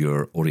about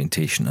your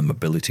orientation and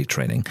mobility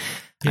training,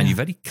 and you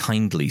very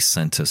kindly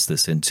sent us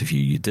this interview.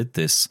 You did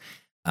this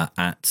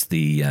at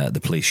the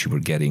place you were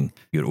getting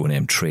your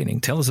O&M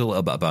training. Tell us a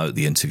little bit about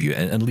the interview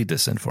and lead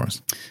this in for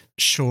us.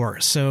 Sure.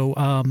 So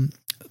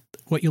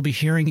what you'll be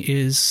hearing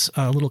is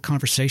a little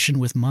conversation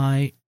with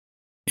my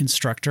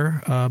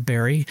instructor,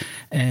 Barry,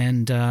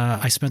 and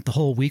I spent the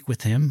whole week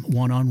with him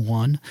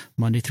one-on-one,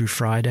 Monday through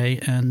Friday,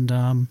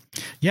 and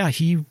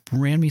he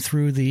ran me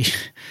through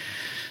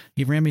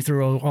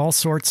all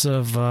sorts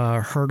of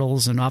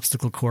hurdles and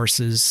obstacle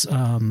courses,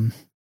 and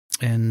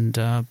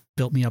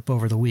built me up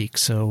over the week.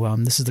 So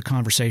this is the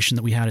conversation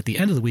that we had at the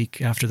end of the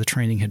week after the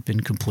training had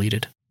been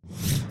completed.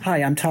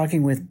 Hi, I'm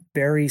talking with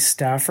Barry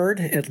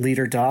Stafford at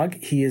Leader Dog.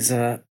 He is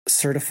a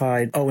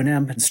certified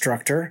O&M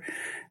instructor,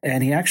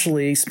 and he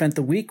actually spent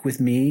the week with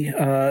me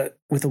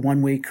with a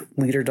 1-week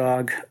Leader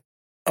Dog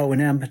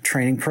O&M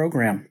training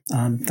program.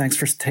 Thanks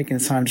for taking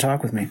the time to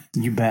talk with me.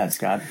 You bet,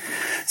 Scott.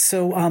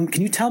 So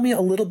can you tell me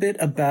a little bit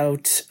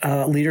about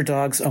Leader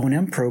Dog's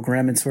O&M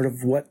program and sort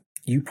of what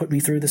you put me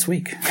through this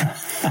week?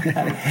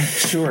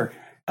 Sure.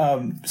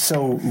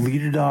 So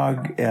Leader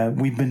Dog,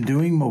 we've been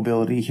doing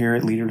mobility here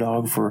at Leader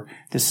Dog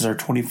this is our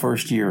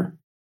 21st year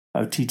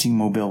of teaching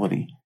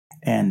mobility.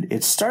 And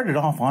it started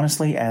off,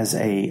 honestly, as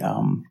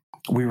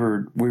we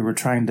were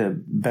trying to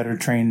better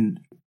train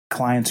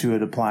clients who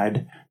had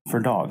applied for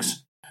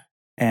dogs,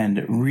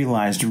 and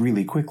realized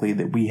really quickly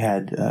that we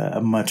had a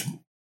much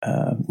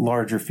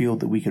larger field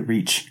that we could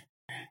reach,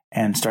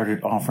 and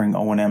started offering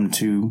O&M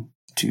to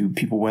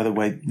people whether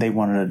they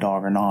wanted a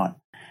dog or not.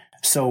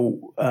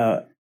 So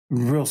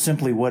real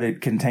simply, what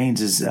it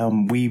contains is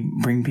we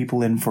bring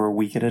people in for a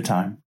week at a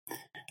time.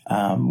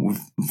 We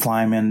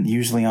fly them in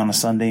usually on a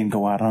Sunday and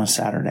go out on a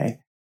Saturday,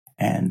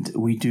 and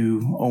we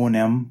do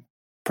O&M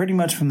pretty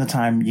much from the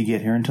time you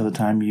get here until the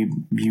time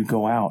you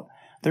go out.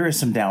 There is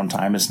some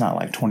downtime. It's not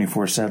like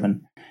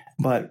 24/7.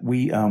 but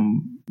we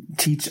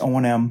teach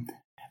O&M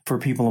for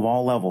people of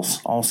all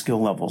levels, all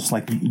skill levels.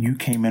 Like you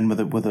came in with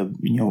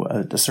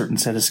a certain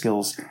set of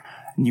skills,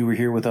 and you were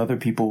here with other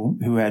people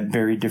who had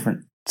very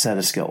different set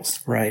of skills.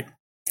 Right.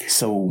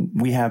 So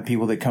we have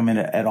people that come in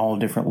at all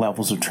different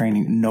levels of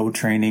training, no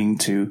training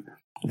to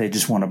they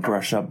just want to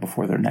brush up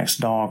before their next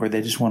dog, or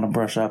they just want to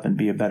brush up and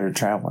be a better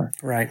traveler.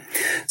 Right.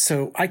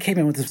 So I came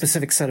in with a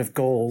specific set of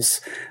goals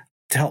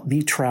to help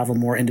me travel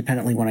more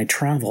independently when I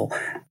travel.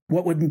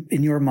 What would,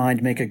 in your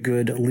mind, make a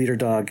good leader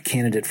dog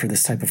candidate for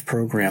this type of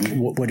program?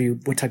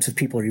 What types of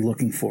people are you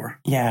looking for?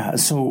 Yeah.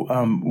 So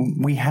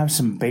we have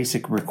some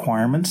basic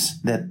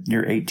requirements that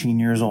you're 18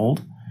 years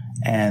old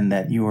and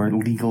that you are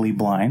legally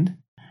blind.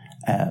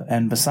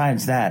 And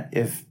besides that,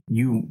 if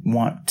you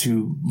want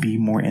to be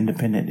more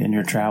independent in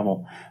your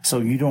travel, so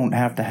you don't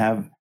have to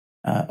have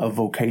a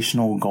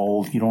vocational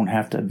goal, you don't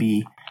have to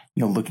be,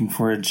 looking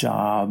for a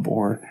job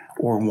or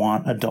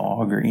want a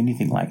dog or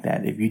anything like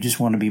that. If you just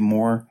want to be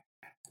more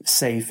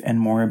safe and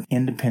more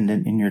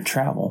independent in your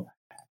travel,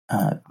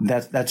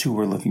 that's who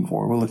we're looking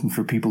for. We're looking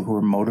for people who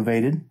are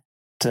motivated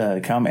to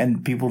come,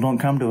 and people don't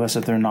come to us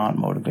if they're not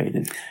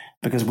motivated.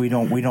 Because we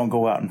don't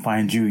go out and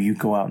find you, you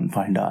go out and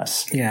find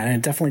us. Yeah, and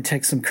it definitely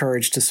takes some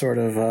courage to sort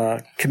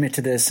of commit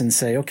to this and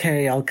say,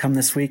 okay, I'll come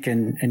this week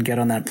and get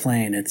on that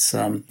plane. It's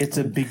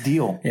a big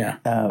deal. Yeah.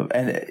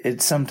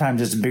 And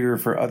sometimes it's bigger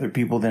for other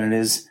people than it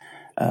is,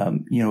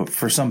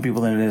 for some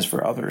people than it is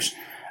for others,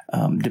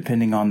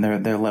 depending on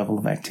their level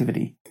of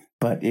activity.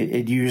 But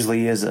it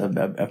usually is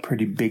a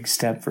pretty big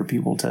step for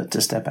people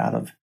to step out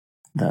of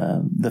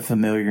the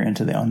familiar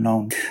into the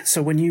unknown.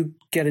 So when you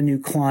get a new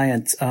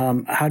client,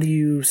 how do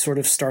you sort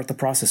of start the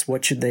process?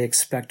 What should they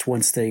expect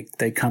once they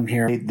come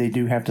here? They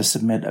do have to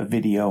submit a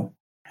video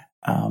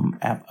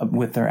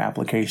with their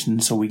application,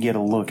 so we get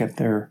a look at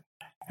their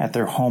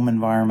home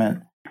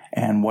environment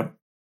and what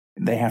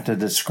they have to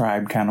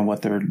describe, kind of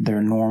what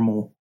their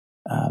normal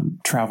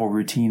travel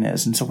routine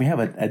is. And so we have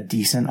a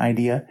decent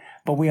idea,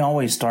 but we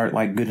always start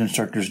like good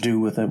instructors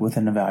do with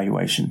an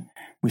evaluation.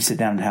 We sit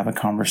down and have a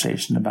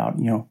conversation about,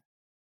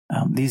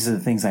 these are the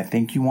things I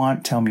think you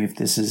want. Tell me if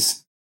this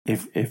is,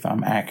 if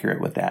I'm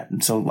accurate with that.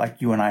 And so like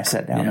you and I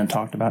sat down and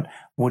talked about,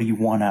 what do you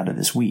want out of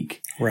this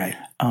week? Right.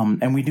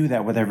 And we do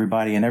that with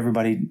everybody, and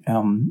everybody,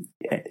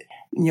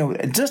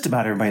 just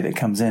about everybody that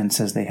comes in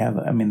says they have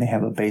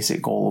a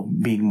basic goal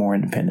of being more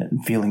independent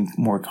and feeling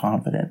more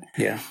confident.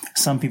 Yeah.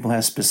 Some people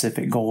have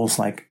specific goals,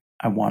 like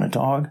I want a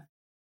dog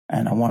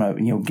and I want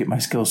to, get my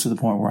skills to the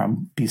point where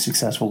I'm be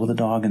successful with a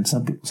dog. And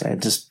some people say,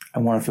 I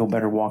want to feel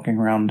better walking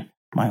around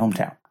my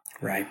hometown.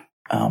 Right.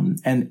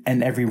 And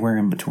everywhere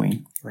in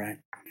between. Right.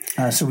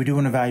 So we do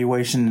an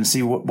evaluation and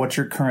see what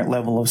your current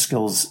level of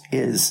skills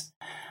is.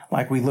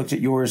 Like we looked at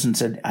yours and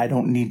said, I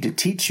don't need to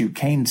teach you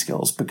cane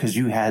skills because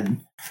you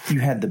had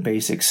the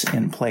basics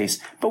in place,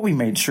 but we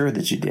made sure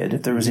that you did.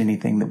 If there was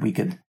anything that we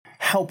could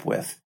help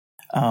with,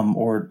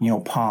 or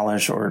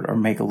polish or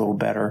make a little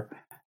better,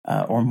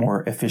 or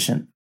more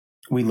efficient,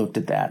 we looked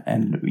at that.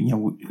 And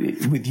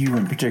with you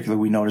in particular,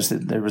 we noticed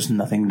that there was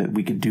nothing that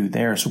we could do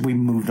there, so we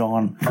moved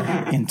on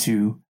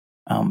into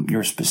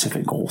your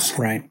specific goals.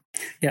 Right.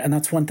 Yeah, and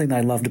that's one thing that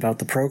I loved about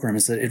the program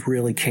is that it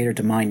really catered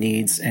to my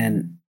needs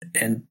and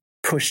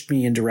pushed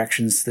me in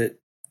directions that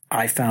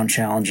I found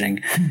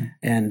challenging.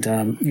 And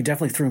you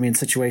definitely threw me in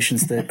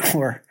situations that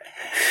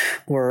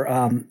were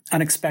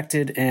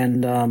unexpected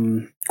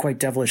and quite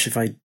devilish, if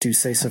I do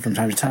say so from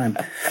time to time.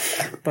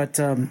 But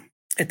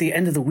at the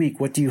end of the week,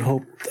 what do you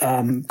hope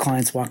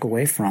clients walk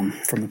away from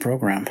the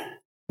program?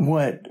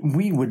 What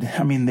we would,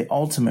 the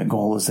ultimate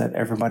goal is that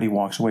everybody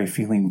walks away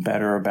feeling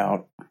better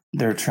about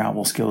their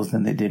travel skills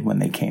than they did when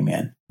they came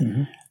in.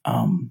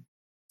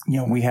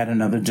 Mm-hmm. We had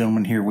another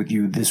gentleman here with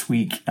you this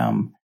week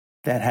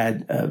that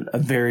had a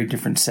very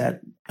different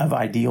set of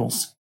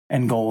ideals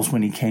and goals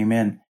when he came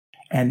in.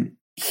 And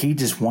he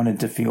just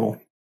wanted to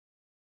feel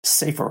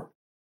safer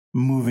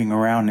moving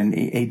around. And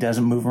he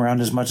doesn't move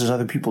around as much as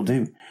other people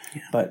do.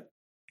 Yeah. But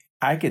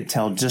I could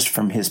tell just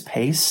from his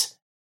pace,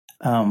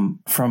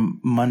 from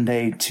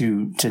Monday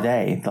to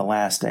today, the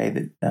last day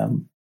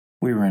that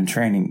we were in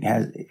training,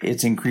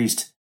 it's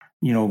increased.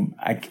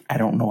 I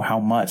don't know how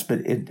much,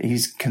 but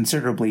he's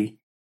considerably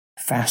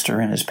faster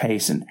in his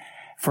pace. And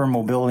for a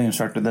mobility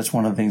instructor, that's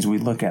one of the things we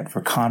look at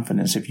for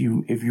confidence. If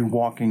you're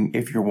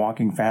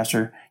walking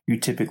faster, you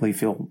typically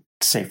feel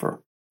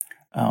safer.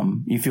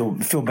 You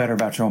feel better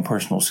about your own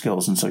personal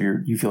skills, and so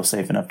you feel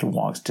safe enough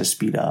to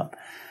speed up.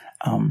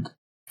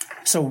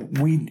 So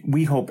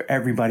we hope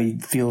everybody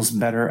feels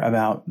better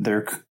about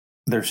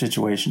their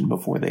situation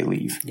before they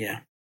leave. Yeah.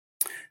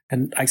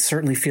 And I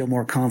certainly feel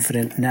more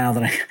confident now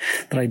than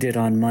I did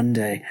on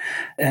Monday.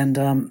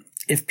 And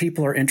if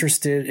people are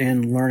interested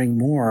in learning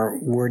more,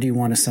 where do you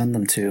want to send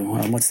them to?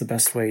 What's the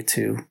best way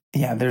to?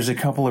 Yeah, there's a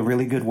couple of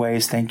really good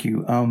ways. Thank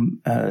you.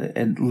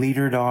 At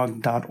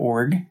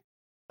leaderdog.org,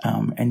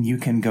 and you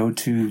can go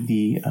to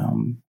the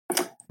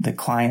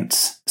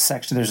clients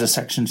section. There's a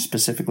section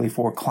specifically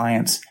for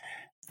clients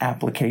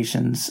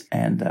applications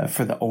and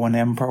for the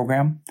O&M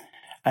program.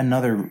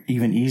 Another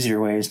even easier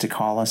way is to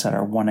call us at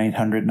our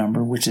 1-800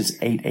 number, which is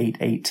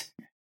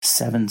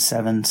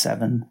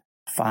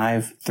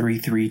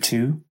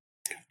 888-777-5332,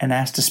 and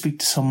ask to speak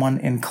to someone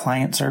in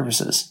client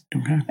services.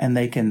 Okay. And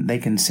they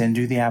can send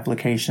you the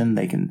application.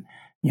 They can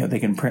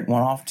print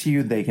one off to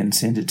you. They can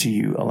send it to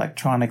you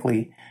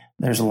electronically.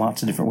 There's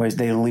lots of different ways.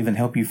 They'll even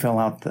help you fill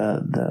out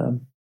the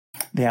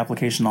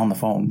application on the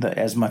phone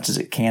as much as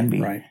it can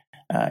be. Right.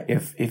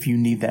 If you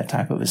need that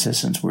type of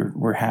assistance,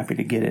 we're happy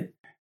to get it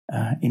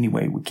any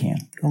way we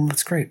can. Well,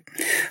 that's great.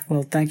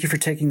 Well, thank you for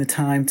taking the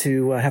time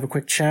to have a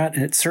quick chat.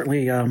 And it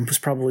certainly was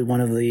probably one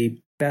of the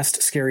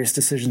best, scariest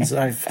decisions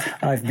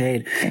I've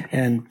made.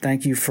 And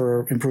thank you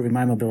for improving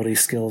my mobility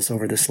skills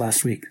over this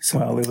last week. So,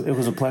 well, it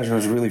was a pleasure. It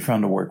was really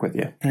fun to work with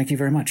you. Thank you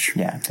very much.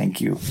 Yeah,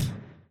 thank you.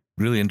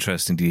 Really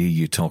interesting to hear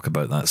you talk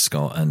about that,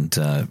 Scott, and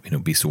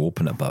be so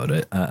open about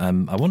it.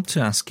 I want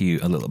to ask you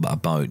a little bit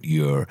about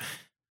your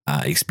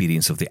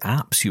experience of the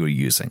apps you were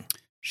using.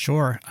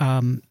 Sure.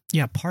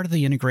 Part of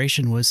the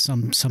integration was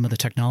some of the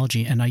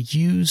technology, and I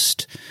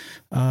used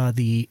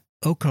the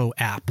OCO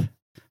app,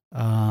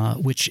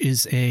 which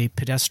is a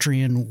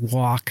pedestrian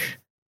walk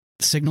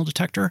signal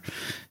detector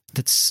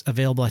that's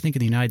available, I think,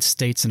 in the United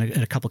States and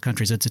in a couple of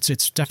countries.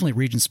 It's definitely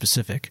region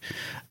specific,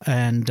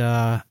 and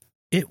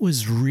it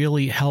was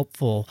really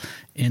helpful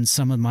in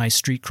some of my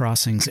street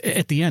crossings.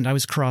 At the end, I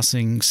was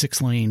crossing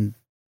 6-lane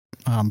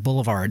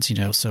boulevards,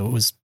 so it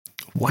was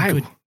a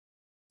good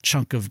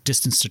chunk of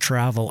distance to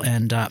travel,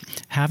 and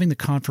having the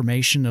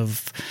confirmation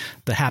of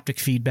the haptic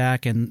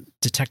feedback and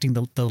detecting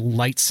the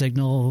light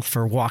signal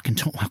for walk and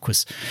don't walk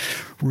was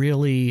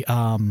really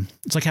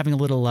it's like having a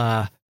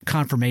little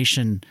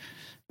confirmation,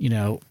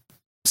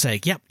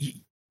 say, yep,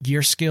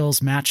 your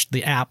skills matched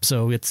the app,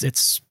 so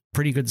it's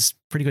pretty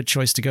good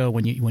choice to go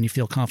when you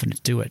feel confident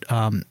to do it.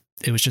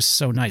 It was just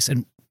so nice.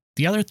 And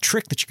the other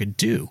trick that you could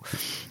do,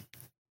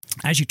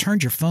 as you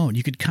turned your phone,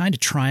 you could kind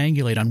of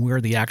triangulate on where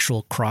the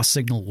actual cross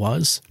signal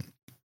was,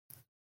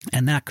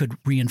 and that could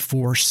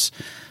reinforce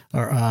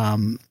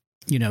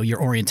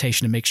your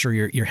orientation to make sure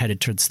you're headed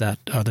towards that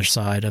other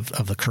side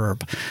of the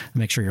curb, and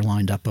make sure you're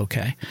lined up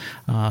okay.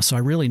 So I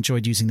really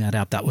enjoyed using that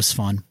app. That was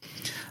fun.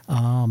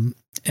 That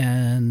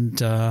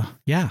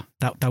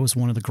was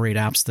one of the great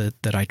apps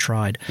that I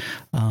tried.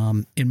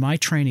 In my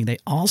training, they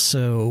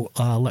also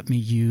let me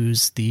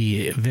use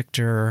the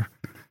Victor,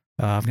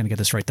 I'm going to get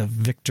this right, the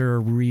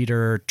Victor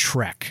Reader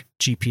Trek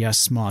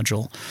GPS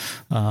module.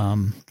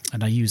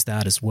 And I use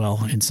that as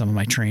well in some of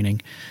my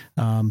training.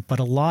 But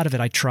a lot of it,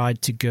 I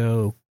tried to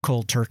go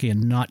cold turkey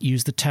and not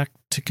use the tech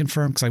to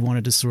confirm, because I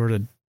wanted to sort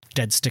of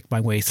dead stick my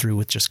way through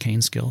with just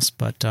cane skills.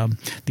 But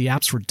the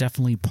apps were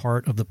definitely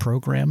part of the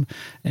program,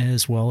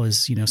 as well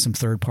as some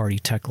third-party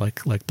tech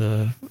like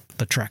the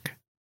Trek.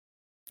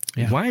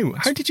 Yeah. Wow.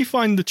 How did you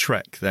find the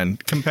Trek then,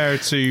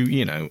 compared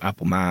to,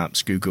 Apple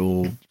Maps,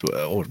 Google,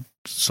 or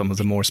some of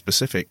the more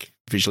specific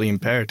visually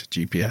impaired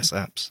GPS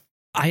apps?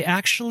 I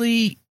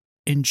actually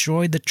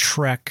enjoyed the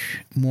Trek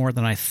more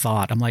than I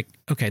thought. I'm like,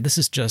 okay, this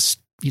is just,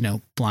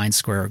 Blind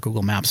Square or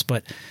Google Maps,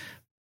 but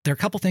there are a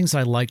couple things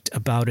I liked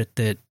about it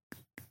that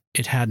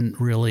I hadn't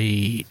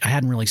really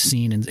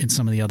seen in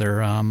some of the other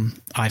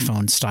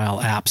iPhone style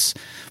apps.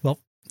 Well,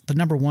 the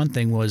number one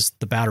thing was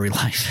the battery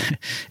life.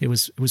 It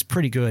was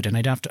pretty good, and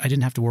I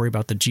didn't have to worry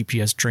about the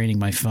GPS draining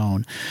my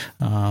phone.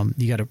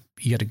 You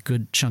got a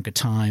good chunk of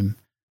time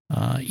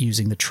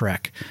using the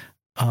Trek.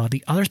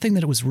 The other thing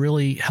that it was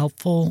really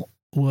helpful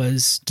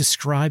was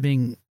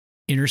describing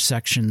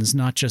intersections,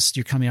 not just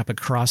you're coming up a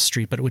cross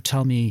street, but it would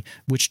tell me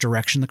which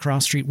direction the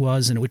cross street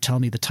was, and it would tell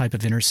me the type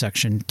of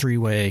intersection,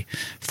 3-way,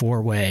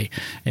 4-way,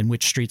 and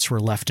which streets were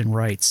left and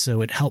right.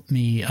 So it helped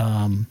me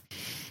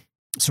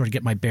sort of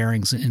get my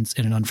bearings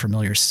in an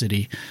unfamiliar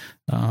city.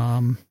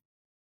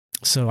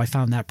 So I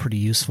found that pretty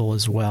useful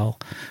as well.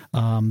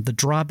 The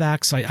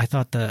drawbacks, I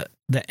thought the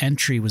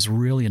entry was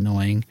really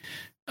annoying.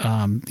 It's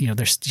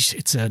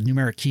a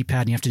numeric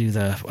keypad, and you have to do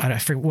I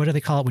forget, what do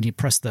they call it when you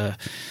press the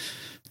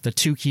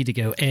 2 key to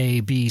go A,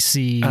 B,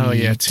 C. Oh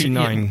yeah,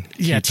 T9.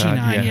 Yeah,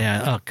 T9.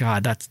 Yeah. Oh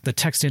God, the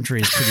text entry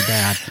is pretty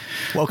bad.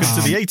 Welcome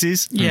to the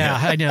 80s. Yeah,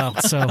 I know.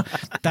 So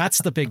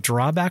that's the big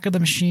drawback of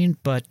the machine,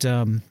 but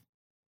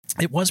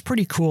it was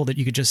pretty cool that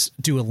you could just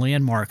do a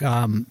landmark.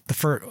 I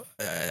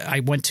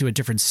went to a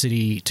different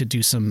city to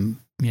do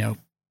some,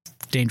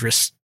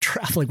 dangerous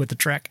traveling with the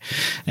Trek,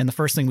 and the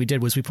first thing we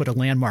did was we put a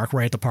landmark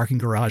right at the parking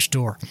garage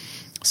door.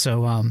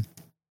 So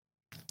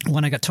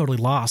when I got totally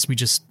lost, we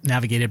just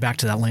navigated back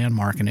to that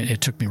landmark, and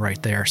it took me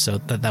right there. So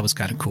that was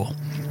kind of cool.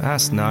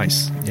 That's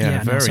nice.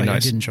 Yeah, very nice. I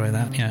did enjoy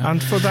that. Yeah.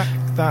 And for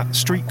that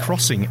street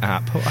crossing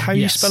app, how are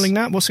you spelling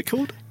that? What's it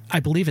called? I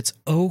believe it's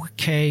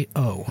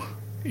OKO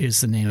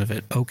is the name of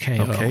it. OKO.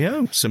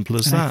 OKO. Simple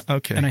as that.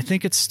 Okay. And I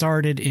think it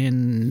started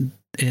in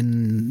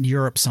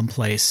Europe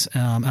someplace.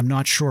 I'm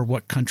not sure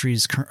what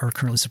countries are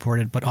currently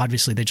supported, but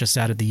obviously they just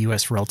added the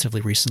US relatively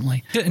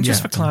recently. Yeah, and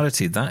just for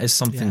clarity, that is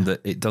something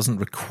that it doesn't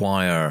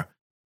require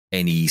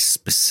any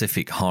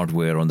specific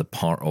hardware on the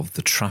part of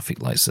the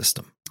traffic light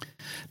system.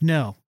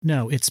 No,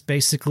 it's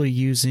basically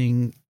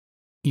using,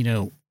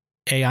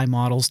 AI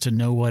models to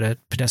know what a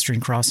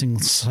pedestrian crossing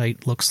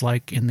site looks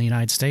like in the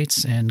United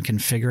States and can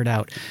figure it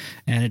out.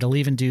 And it'll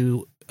even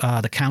do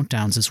the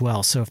countdowns as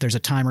well. So if there's a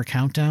timer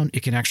countdown,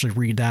 it can actually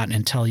read that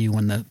and tell you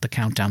when the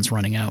countdown's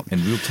running out.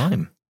 In real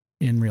time?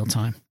 In real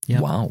time.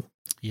 Yep. Wow.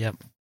 Yep.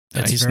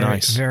 That's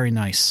nice. Very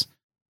nice.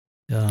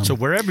 So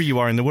wherever you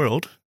are in the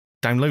world,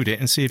 download it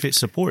and see if it's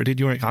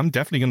supported. I'm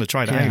definitely going to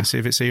try that out, see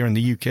if it's here in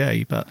the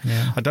UK, but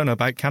I don't know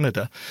about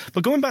Canada.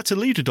 But going back to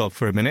LeaderDog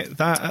for a minute,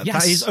 that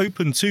is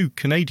open to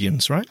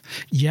Canadians, right?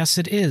 Yes,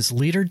 it is.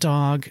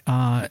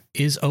 LeaderDog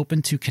is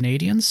open to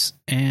Canadians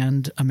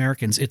and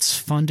Americans. It's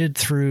funded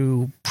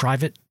through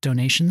private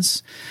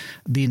donations.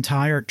 The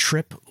entire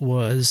trip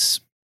was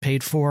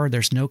paid for. There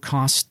was no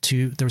cost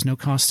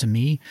to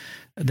me.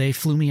 They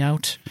flew me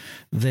out.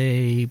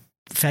 They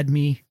fed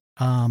me.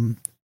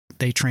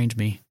 They trained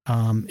me.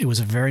 It was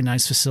a very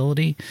nice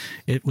facility.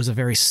 It was a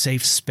very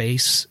safe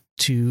space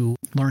to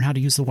learn how to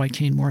use the white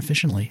cane more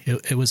efficiently.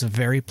 It was a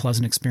very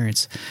pleasant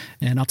experience.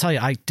 And I'll tell you,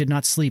 I did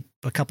not sleep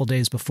a couple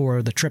days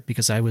before the trip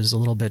because I was a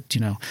little bit,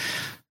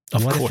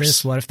 if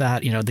this, what if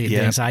that, the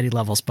anxiety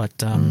levels. But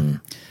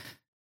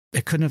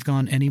it couldn't have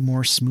gone any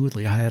more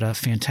smoothly. I had a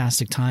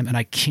fantastic time, and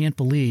I can't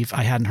believe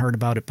I hadn't heard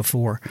about it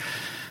before.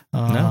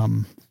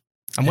 And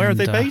where are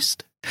they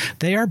based?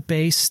 They are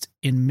based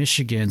in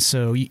Michigan.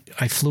 So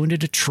I flew into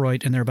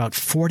Detroit, and they're about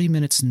 40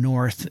 minutes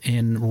north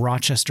in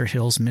Rochester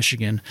Hills,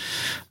 Michigan.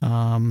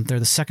 They're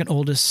the second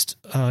oldest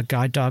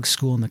guide dog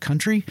school in the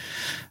country,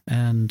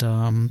 and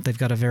they've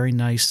got a very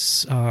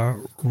nice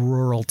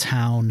rural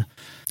town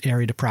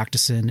area to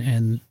practice in.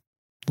 And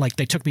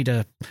they took me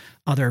to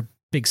other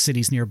big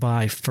cities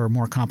nearby for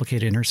more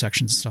complicated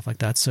intersections and stuff like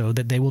that, so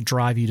that they will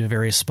drive you to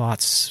various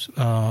spots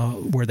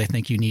where they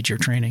think you need your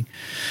training.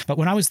 But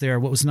when I was there,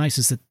 what was nice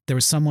is that there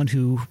was someone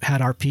who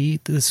had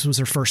RP. This was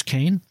her first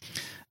cane.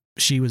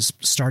 She was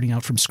starting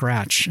out from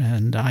scratch,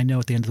 and I know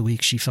at the end of the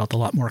week she felt a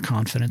lot more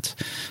confident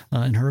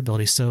in her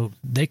ability. So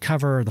they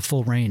cover the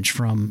full range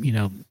from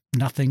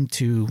nothing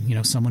to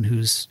someone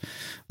who's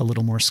a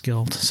little more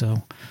skilled.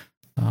 So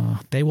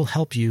they will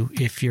help you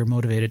if you're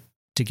motivated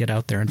to get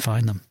out there and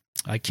find them.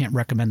 I can't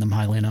recommend them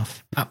highly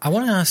enough. I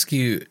want to ask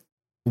you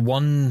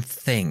one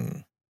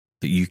thing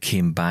that you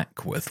came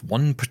back with,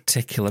 one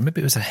particular,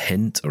 maybe it was a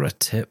hint or a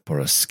tip or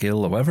a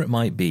skill or whatever it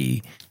might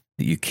be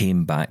that you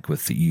came back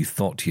with that you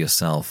thought to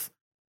yourself,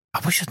 I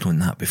wish I'd known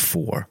that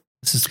before.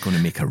 This is going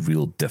to make a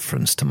real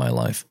difference to my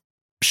life.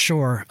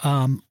 Sure.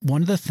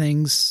 One of the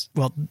things,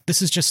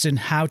 this is just in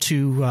how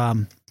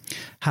to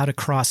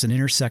cross an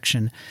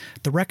intersection.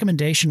 The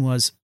recommendation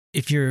was,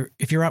 if you're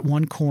at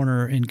one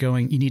corner and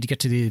you need to get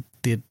to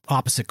the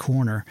opposite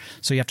corner,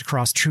 so you have to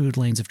cross 2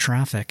 lanes of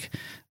traffic.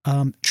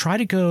 Try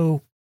to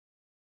go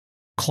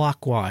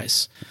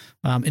clockwise.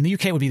 In the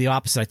UK, it would be the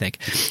opposite, I think.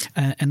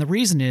 And the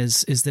reason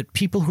is that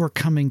people who are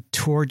coming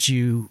towards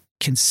you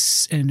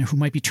and who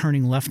might be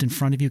turning left in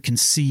front of you can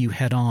see you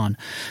head on.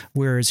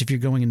 Whereas if you're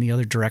going in the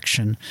other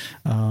direction,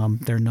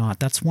 they're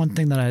not. That's one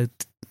thing that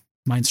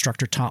my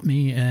instructor taught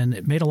me, and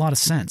it made a lot of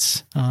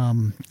sense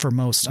for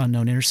most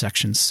unknown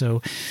intersections.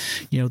 So,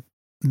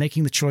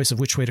 making the choice of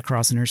which way to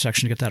cross an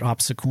intersection to get that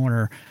opposite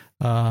corner,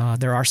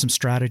 there are some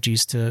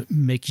strategies to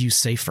make you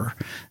safer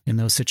in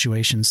those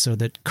situations so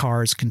that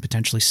cars can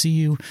potentially see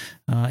you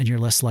and you're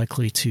less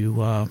likely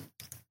to,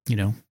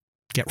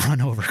 get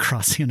run over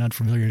crossing an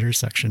unfamiliar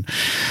intersection.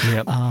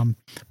 Yep.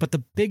 But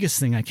the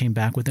biggest thing I came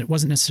back with, it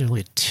wasn't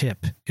necessarily a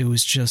tip. It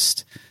was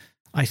just,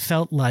 I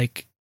felt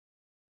like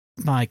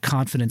my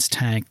confidence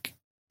tank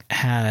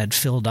had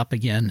filled up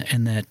again,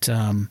 and that,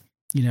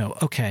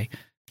 okay,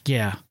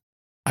 yeah,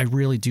 I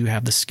really do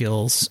have the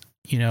skills.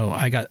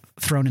 I got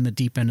thrown in the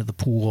deep end of the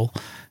pool,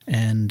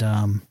 and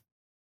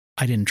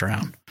I didn't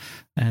drown,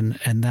 and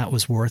that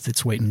was worth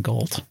its weight in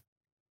gold.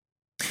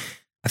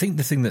 I think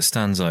the thing that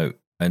stands out,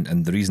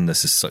 and the reason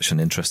this is such an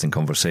interesting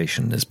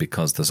conversation, is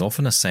because there's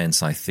often a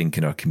sense, I think,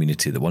 in our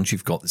community that once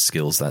you've got the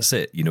skills, that's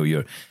it.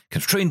 You're kind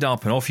of trained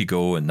up and off you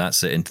go, and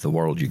that's it, into the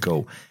world you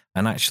go.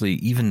 And actually,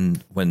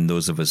 even when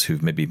those of us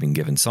who've maybe been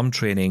given some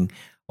training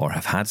or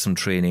have had some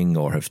training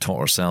or have taught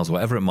ourselves,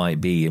 whatever it might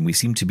be, and we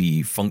seem to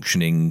be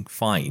functioning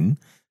fine,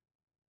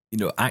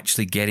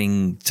 actually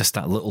getting just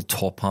that little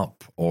top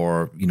up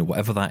or,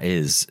 whatever that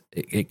is,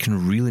 it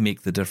can really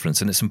make the difference.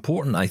 And it's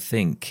important, I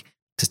think,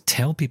 to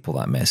tell people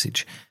that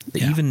message,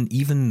 that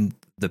even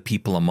the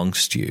people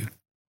amongst you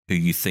who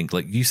you think,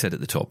 like you said at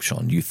the top,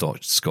 Sean, you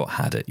thought Scott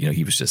had it.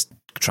 He was just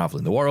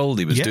traveling the world,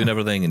 he was doing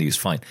everything and he was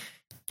fine.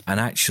 And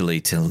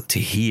actually to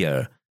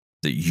hear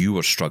that you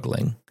were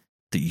struggling,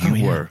 that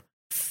you were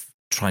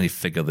trying to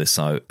figure this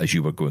out as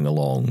you were going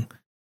along,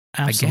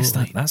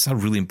 Absolutely. I guess that's a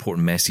really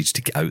important message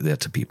to get out there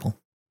to people.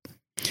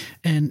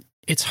 And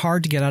it's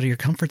hard to get out of your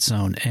comfort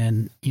zone.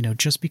 And,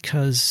 just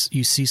because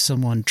you see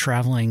someone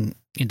traveling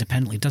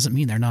independently doesn't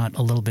mean they're not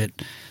a little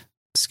bit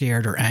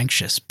scared or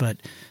anxious. But,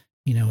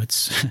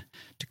 it's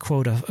to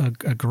quote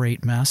a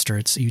great master,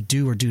 it's you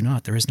do or do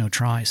not. There is no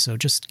try. So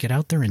just get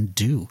out there and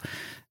do.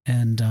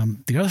 And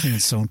the other thing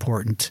that's so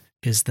important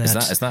is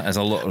that is that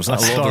a lot? Is that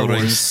That's a Lord of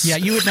the Star Rings? yeah,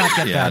 you would not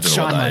get Yeah, I that. don't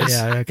know what Sean that might. is.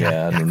 Yeah, okay.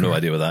 Yeah, I have no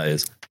idea what that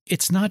is.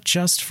 It's not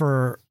just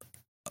for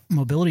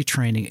mobility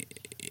training.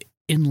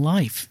 In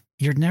life,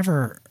 you're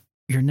never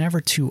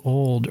too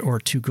old or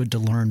too good to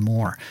learn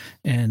more,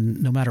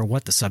 and no matter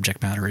what the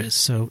subject matter is.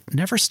 So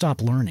never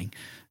stop learning.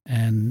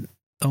 And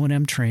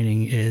O&M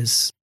training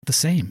is the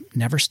same.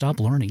 Never stop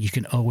learning. You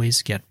can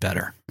always get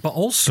better. But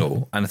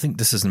also, and I think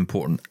this is an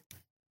important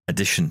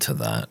addition to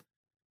that,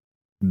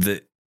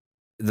 that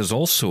there's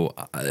also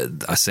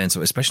a sense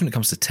of, especially when it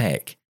comes to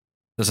tech,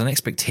 there's an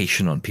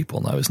expectation on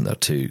people now, isn't there,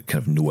 to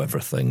kind of know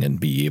everything and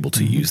be able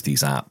to use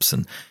these apps.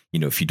 And, you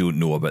know, if you don't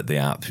know about the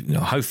app, you know,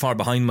 how far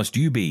behind must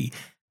you be?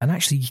 And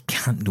actually, you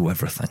can't know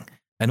everything.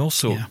 And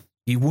also,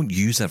 you won't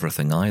use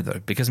everything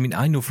either. Because, I mean,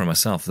 I know for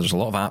myself, there's a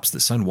lot of apps that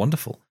sound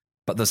wonderful,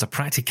 but there's a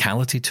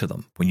practicality to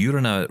them. When you're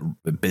in a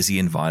busy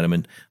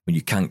environment, when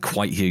you can't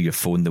quite hear your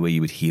phone the way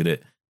you would hear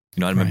it,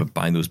 you know, I remember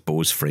buying those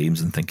Bose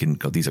frames and thinking,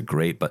 God, these are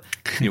great. But,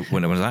 you know,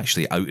 when I was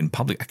actually out in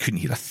public, I couldn't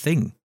hear a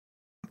thing.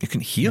 You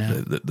couldn't hear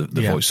the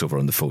voiceover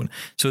on the phone.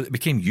 So it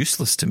became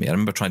useless to me. I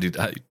remember trying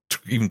to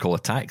even call a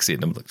taxi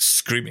and I'm like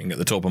screaming at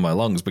the top of my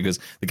lungs because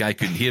the guy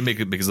couldn't hear me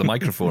because the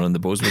microphone on the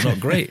Bose was not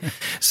great.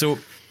 So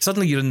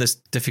suddenly you're in this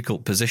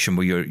difficult position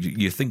where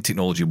you think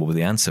technology will be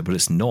the answer, but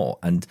it's not.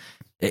 And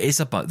it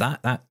is about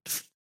that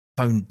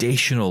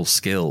foundational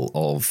skill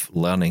of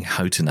learning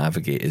how to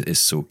navigate is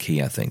so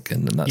key, I think.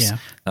 And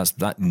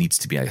that needs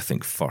to be, I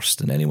think,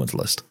 first in anyone's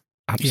list.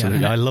 Absolutely.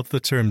 Yeah. I love the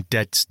term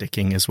dead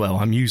sticking as well.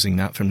 I'm using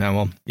that from now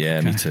on.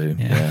 Yeah, me too.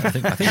 Yeah. I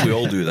think we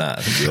all do that.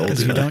 I think we all do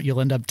Because if you that. don't, you'll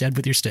end up dead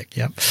with your stick.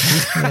 Yep.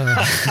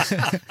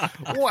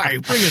 Wow,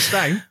 bring us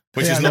down.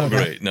 Which is not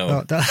great, no.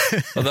 Well,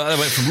 that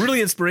went from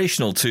really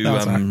inspirational to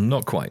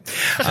not quite.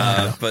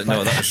 But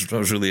no, that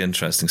was really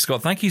interesting.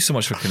 Scott, thank you so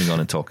much for coming on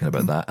and talking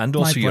about that. And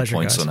also your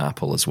points on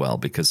Apple as well,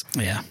 because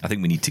I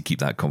think we need to keep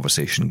that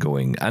conversation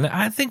going. And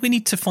I think we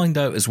need to find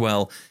out as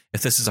well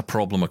if this is a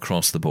problem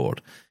across the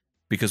board.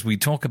 Because we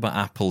talk about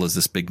Apple as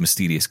this big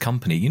mysterious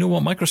company. You know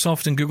what?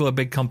 Microsoft and Google are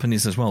big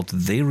companies as well. Do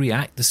they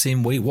react the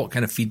same way? What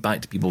kind of feedback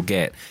do people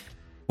get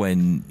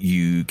when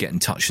you get in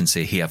touch and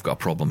say, hey, I've got a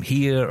problem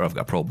here, or I've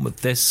got a problem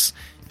with this?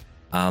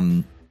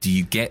 Do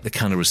you get the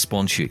kind of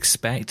response you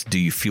expect? Do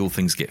you feel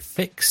things get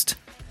fixed?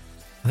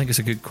 I think it's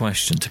a good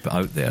question to put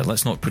out there.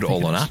 Let's not put it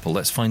all on Apple.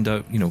 Let's find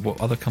out, you know,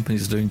 what other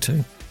companies are doing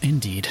too.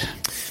 Indeed.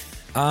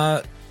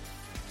 Scott,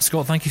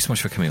 thank you so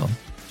much for coming on.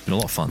 It's been a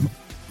lot of fun.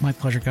 My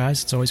pleasure,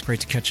 guys. It's always great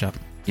to catch up.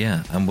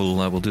 Yeah, and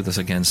we'll do this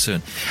again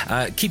soon.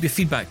 Keep your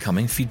feedback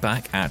coming.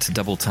 Feedback at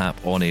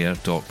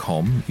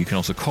doubletaponair.com. You can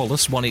also call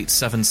us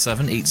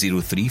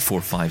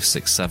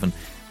 1-877-803-4567.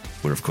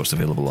 We're, of course,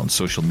 available on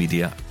social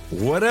media,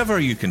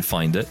 wherever you can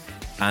find it,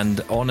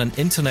 and on an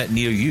internet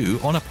near you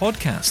on a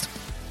podcast.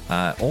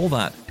 All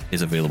that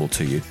is available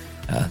to you.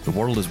 The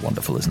world is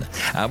wonderful, isn't it?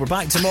 We're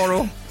back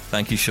tomorrow.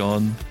 Thank you,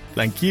 Sean.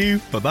 Thank you.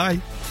 Bye-bye.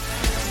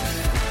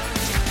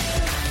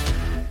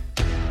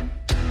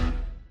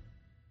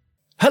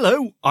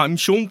 Hello, I'm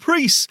Sean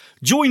Priest.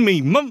 Join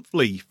me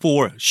monthly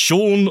for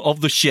Sean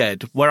of the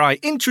Shed, where I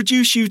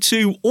introduce you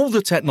to all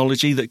the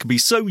technology that can be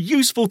so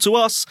useful to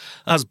us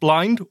as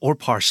blind or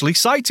partially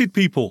sighted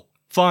people.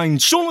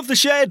 Find Sean of the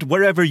Shed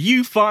wherever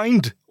you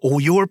find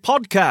all your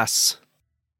podcasts.